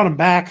 who brought him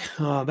back?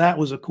 That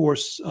was, of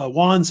course,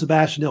 Juan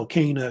Sebastian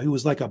Elcano, who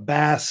was like a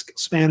Basque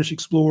Spanish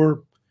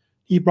explorer.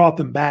 He brought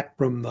them back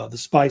from the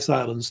Spice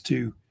Islands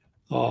to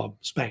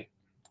Spain.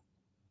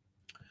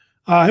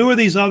 Who are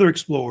these other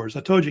explorers?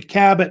 I told you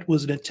Cabot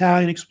was an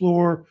Italian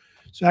explorer.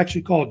 It's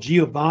actually called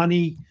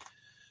Giovanni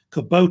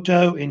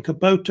Caboto. And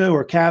Caboto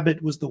or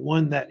Cabot was the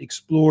one that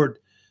explored,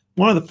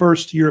 one of the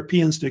first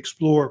Europeans to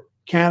explore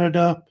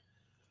Canada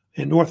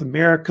and North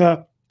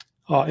America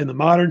in the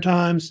modern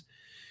times.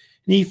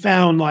 And he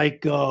found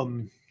like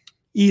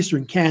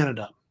eastern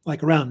Canada,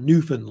 like around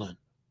Newfoundland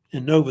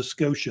and Nova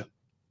Scotia.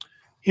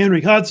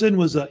 Henry Hudson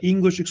was an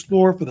English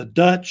explorer for the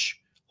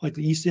Dutch, like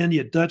the East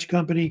India Dutch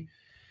Company.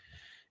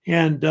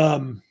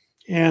 And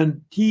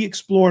he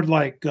explored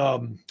like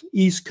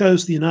east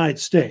coast of the United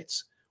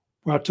States,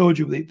 where I told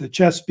you the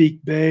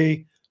Chesapeake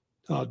Bay,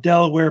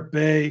 Delaware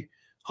Bay,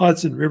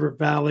 Hudson River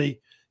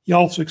Valley. He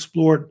also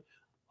explored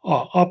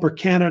upper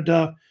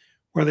Canada,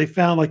 where they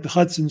found like the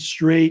Hudson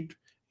Strait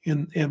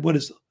and what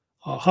is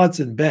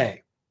Hudson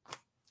Bay.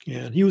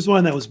 And he was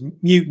one that was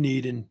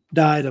mutinied and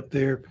died up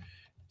there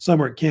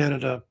somewhere in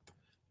Canada.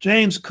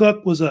 James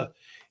Cook was a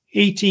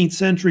 18th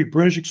century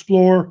British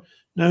explorer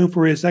known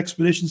for his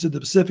expeditions to the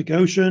Pacific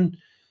Ocean.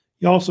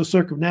 He also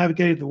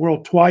circumnavigated the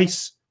world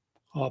twice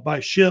by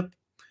ship.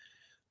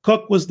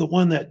 Cook was the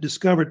one that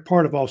discovered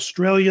part of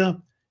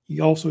Australia. He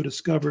also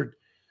discovered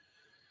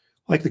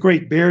like the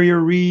Great Barrier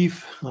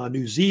Reef,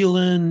 New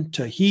Zealand,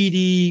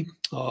 Tahiti,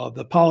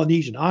 the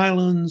Polynesian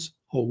Islands,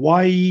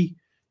 Hawaii.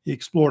 He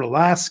explored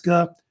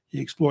Alaska. He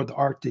explored the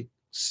Arctic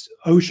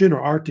Ocean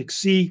or Arctic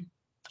Sea,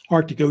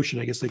 Arctic Ocean,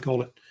 I guess they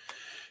call it.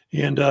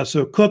 And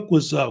so Cook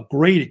was a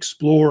great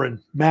explorer and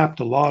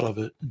mapped a lot of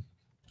it.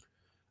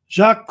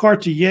 Jacques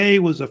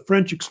Cartier was a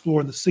French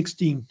explorer in the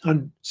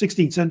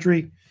 16th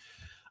century.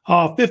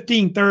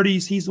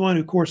 1530s, he's the one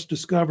who, of course,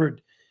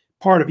 discovered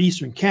part of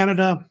eastern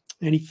Canada,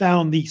 and he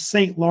found the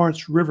St.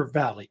 Lawrence River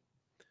Valley.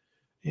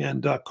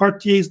 And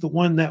Cartier is the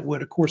one that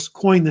would, of course,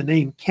 coin the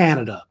name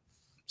Canada.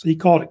 So he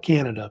called it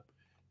Canada.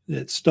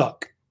 It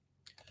stuck.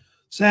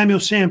 Samuel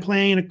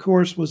Champlain, of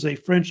course, was a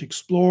French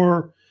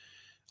explorer,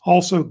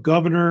 also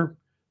governor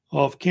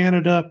of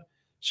Canada.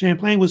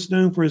 Champlain was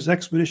known for his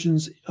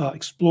expeditions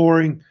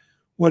exploring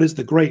what is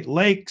the Great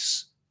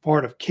Lakes,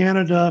 part of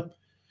Canada,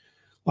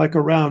 like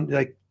around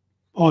like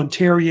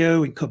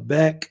Ontario and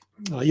Quebec.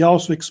 He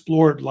also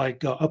explored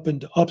like up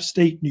into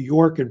upstate New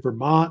York and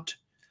Vermont,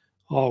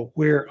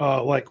 where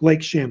like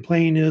Lake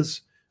Champlain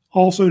is.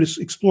 Also just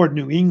explored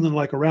New England,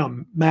 like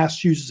around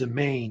Massachusetts and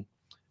Maine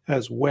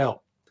as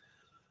well.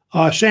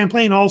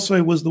 Champlain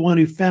also was the one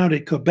who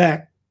founded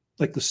Quebec,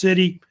 like the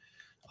city,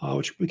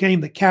 which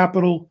became the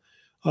capital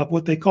of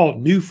what they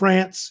called New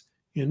France.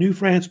 And New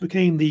France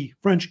became the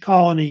French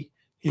colony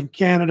in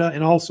Canada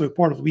and also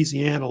part of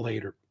Louisiana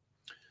later.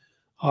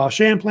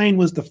 Champlain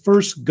was the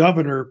first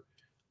governor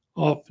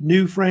of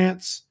New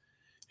France.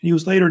 And he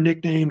was later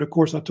nicknamed, of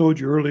course, I told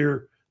you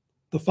earlier,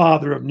 the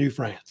father of New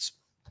France.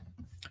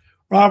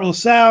 Robert La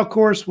Salle, of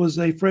course, was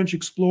a French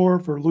explorer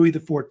for Louis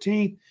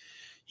XIV.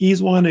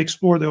 He's one to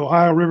explore the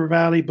Ohio River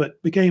Valley,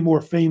 but became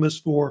more famous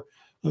for,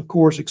 of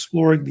course,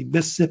 exploring the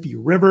Mississippi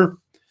River.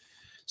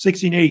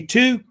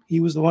 1682, he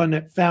was the one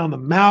that found the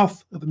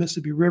mouth of the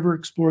Mississippi River,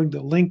 exploring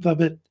the length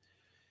of it.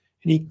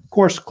 And he, of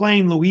course,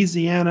 claimed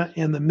Louisiana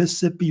and the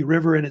Mississippi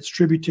River and its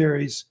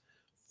tributaries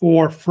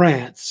for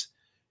France.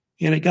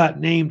 And it got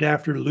named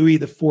after Louis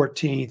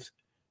XIV.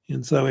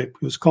 And so it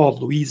was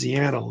called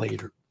Louisiana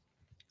later.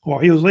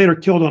 Or he was later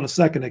killed on a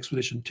second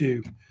expedition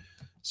too,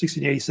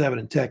 1687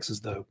 in Texas,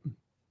 though.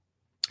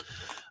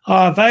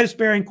 Vitus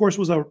Bering, of course,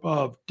 was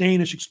a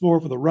Danish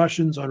explorer for the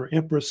Russians under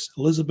Empress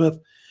Elizabeth.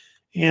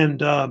 And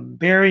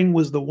Bering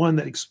was the one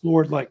that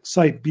explored like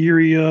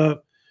Siberia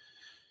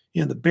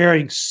and the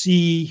Bering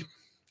Sea.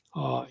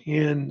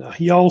 And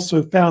he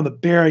also found the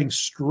Bering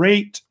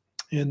Strait.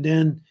 And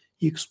then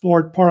he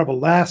explored part of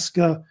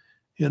Alaska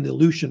and the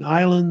Aleutian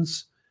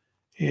Islands.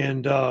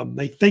 And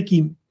they think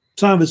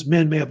some of his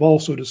men may have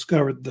also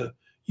discovered the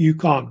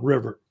Yukon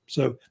River.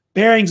 So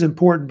Bering's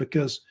important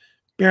because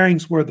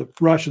Bering's where the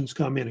Russians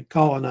come in and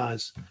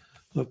colonize,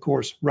 of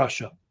course,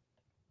 Russia.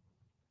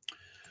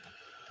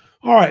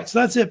 All right, so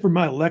that's it for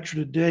my lecture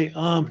today.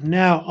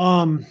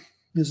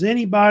 Does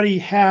anybody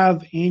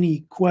have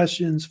any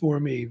questions for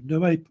me?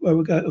 Nobody.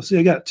 Let's see,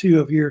 I got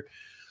two up here.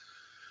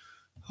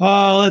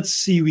 Let's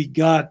see. We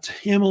got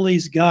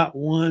Emily's got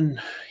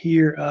one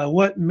here.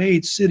 What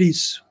made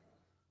cities?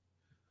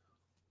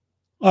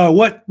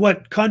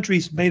 What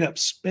countries made up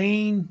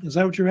Spain? Is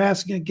that what you're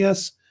asking? I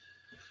guess.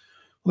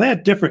 Well, they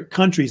had different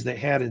countries they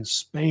had in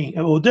Spain.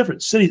 Well,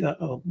 different cities.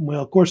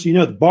 Well, of course,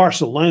 the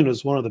Barcelona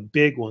is one of the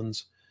big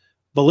ones.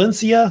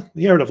 Valencia,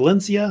 you heard of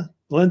Valencia?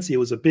 Valencia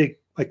was a big,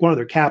 like one of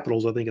their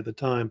capitals, I think, at the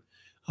time.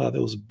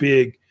 that was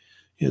big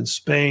in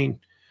Spain.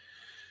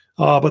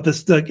 But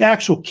the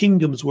actual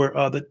kingdoms were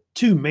the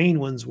two main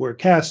ones were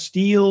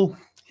Castile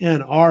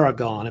and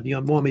Aragon. If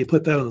you want me to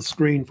put that on the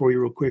screen for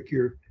you real quick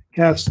here,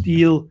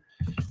 Castile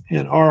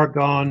and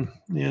Aragon,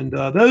 and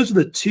those are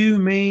the two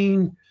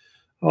main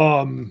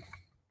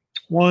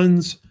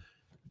ones.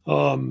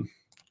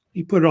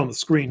 You put it on the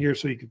screen here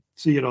so you can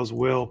see it as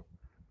well.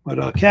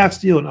 But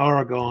Castile and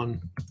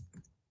Aragon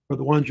are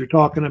the ones you're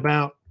talking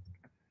about.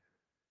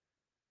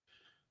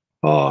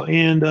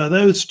 And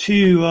those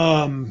two,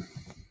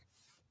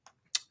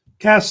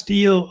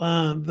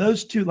 Castile,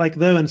 those two, like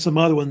though, and some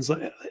other ones,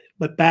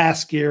 but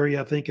Basque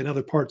area, I think, and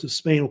other parts of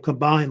Spain will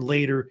combine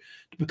later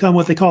to become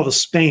what they call the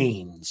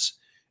Spains,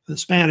 the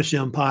Spanish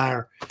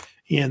Empire,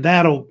 and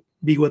that'll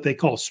be what they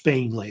call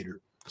Spain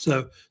later.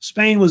 So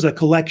Spain was a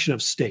collection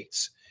of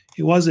states.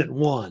 It wasn't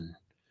one.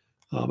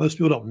 Most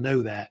people don't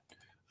know that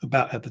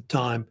about at the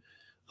time.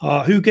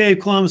 Who gave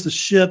Columbus the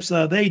ships?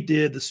 They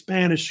did. The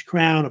Spanish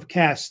crown of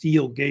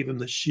Castile gave him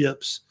the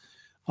ships.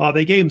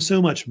 They gave him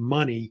so much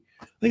money.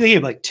 I think they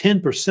gave like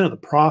 10% of the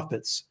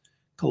profits,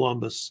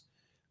 Columbus.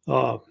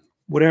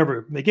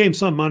 Whatever. They gave him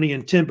some money,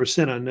 and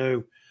 10%, I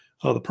know,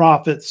 the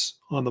profits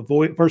on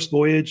the first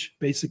voyage,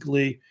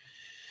 basically.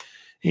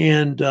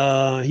 And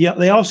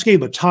they also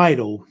gave a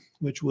title,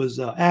 which was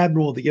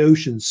Admiral of the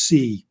Ocean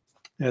Sea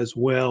as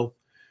well.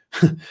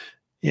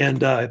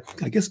 And I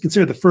guess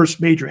considered the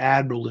first major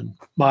admiral in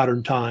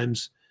modern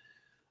times.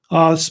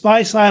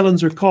 Spice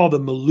Islands are called the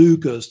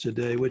Moluccas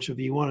today, which if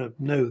you want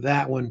to know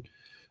that one,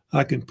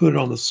 I can put it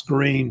on the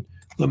screen.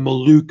 The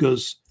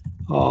Moluccas.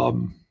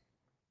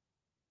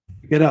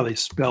 Forget how they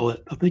spell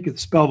it. I think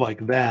it's spelled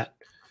like that,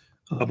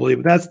 I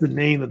believe. But that's the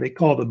name that they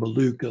call the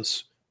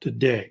Moluccas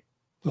today.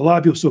 A lot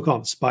of people still call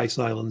them Spice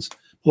Islands.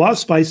 A lot of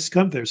spices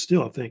come there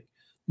still, I think.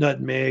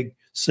 Nutmeg,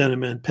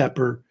 cinnamon,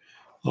 pepper,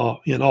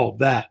 and all of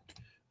that.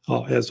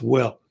 As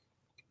well.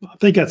 I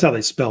think that's how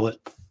they spell it,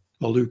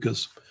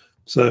 Moluccas.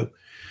 So,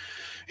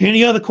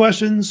 any other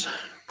questions?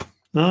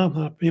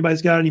 If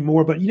anybody's got any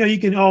more, but you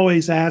can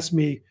always ask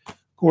me, of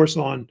course,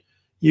 on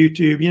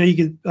YouTube. You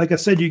can, like I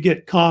said, you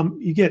get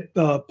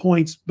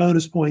points,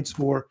 bonus points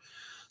for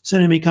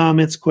sending me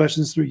comments,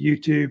 questions through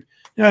YouTube.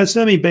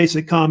 Send me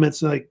basic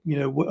comments like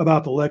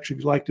about the lecture if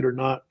you liked it or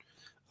not.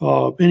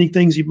 Any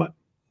things you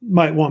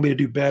might want me to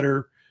do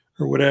better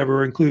or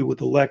whatever, include with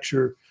the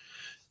lecture.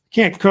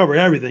 Can't cover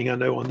everything I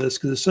know on this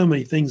because there's so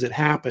many things that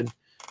happen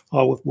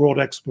with world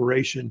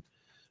exploration.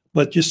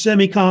 But just send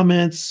me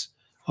comments,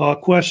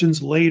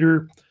 questions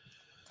later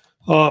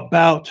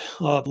about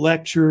the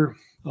lecture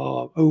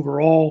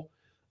overall.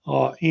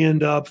 And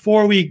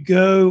before we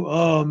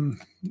go,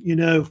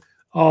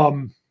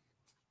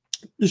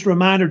 just a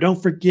reminder,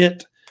 don't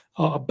forget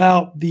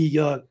about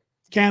the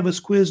Canvas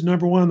quiz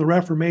 #1 on the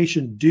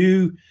Reformation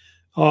due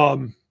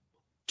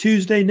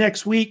Tuesday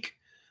next week.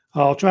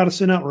 I'll try to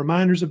send out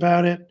reminders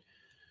about it.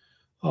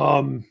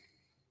 We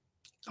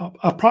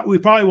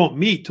probably won't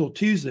meet till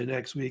Tuesday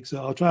next week,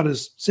 so I'll try to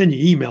send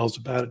you emails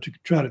about it to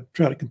try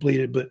to complete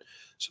it. But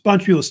there's a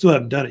bunch of people still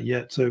haven't done it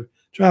yet, so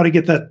try to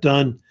get that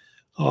done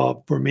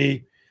for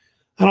me.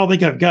 I don't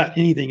think I've got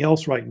anything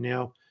else right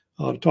now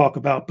to talk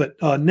about. But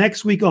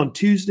next week on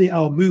Tuesday,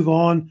 I'll move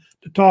on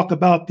to talk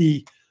about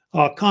the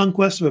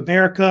conquest of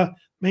America.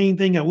 Main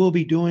thing I will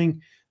be doing,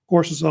 of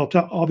course, is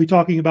I'll be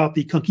talking about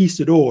the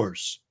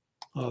conquistadors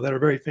that are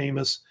very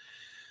famous.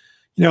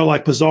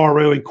 Like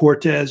Pizarro and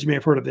Cortez, you may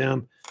have heard of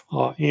them.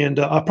 And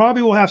I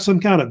probably will have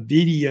some kind of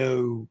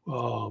video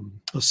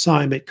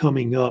assignment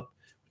coming up,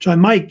 which I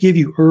might give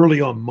you early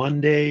on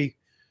Monday.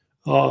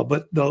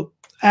 But the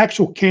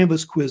actual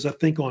Canvas quiz, I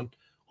think, on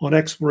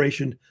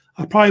exploration,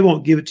 I probably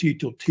won't give it to you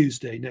till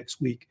Tuesday next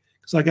week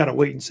because I got to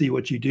wait and see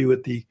what you do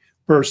with the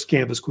first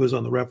Canvas quiz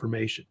on the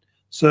Reformation.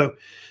 So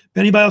if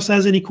anybody else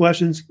has any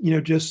questions,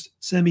 just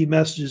send me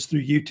messages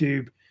through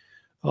YouTube,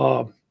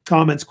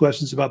 comments,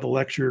 questions about the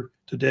lecture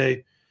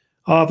today.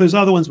 If there's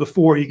other ones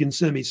before, you can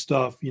send me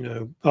stuff,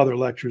 other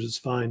lectures, it's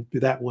fine, do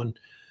that one.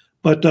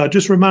 But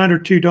just a reminder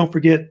too, don't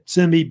forget,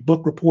 send me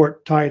book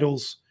report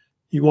titles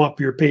you want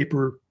for your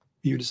paper.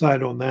 You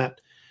decided on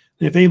that.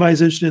 And if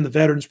anybody's interested in the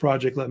Veterans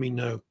Project, let me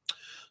know.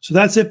 So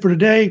that's it for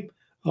today.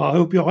 I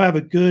hope you all have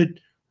a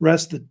good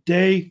rest of the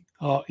day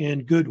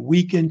and good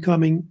weekend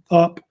coming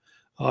up.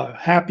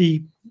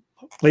 Happy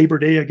Labor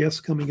Day, I guess,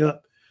 coming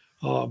up.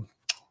 I hope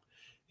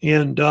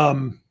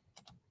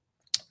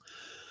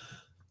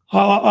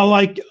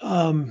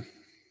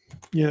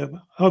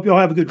you all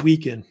have a good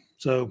weekend.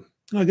 So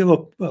I'll give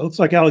up. Looks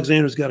like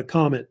Alexander's got a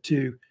comment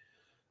too.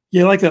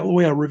 Yeah, I like that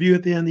way I review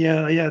at the end.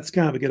 Yeah, it's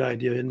kind of a good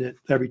idea, isn't it?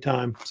 Every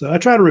time. So I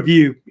try to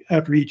review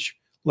after each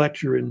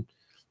lecture, and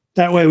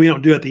that way we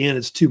don't do it at the end.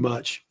 It's too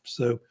much.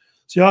 So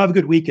y'all have a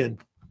good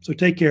weekend. So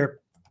take care.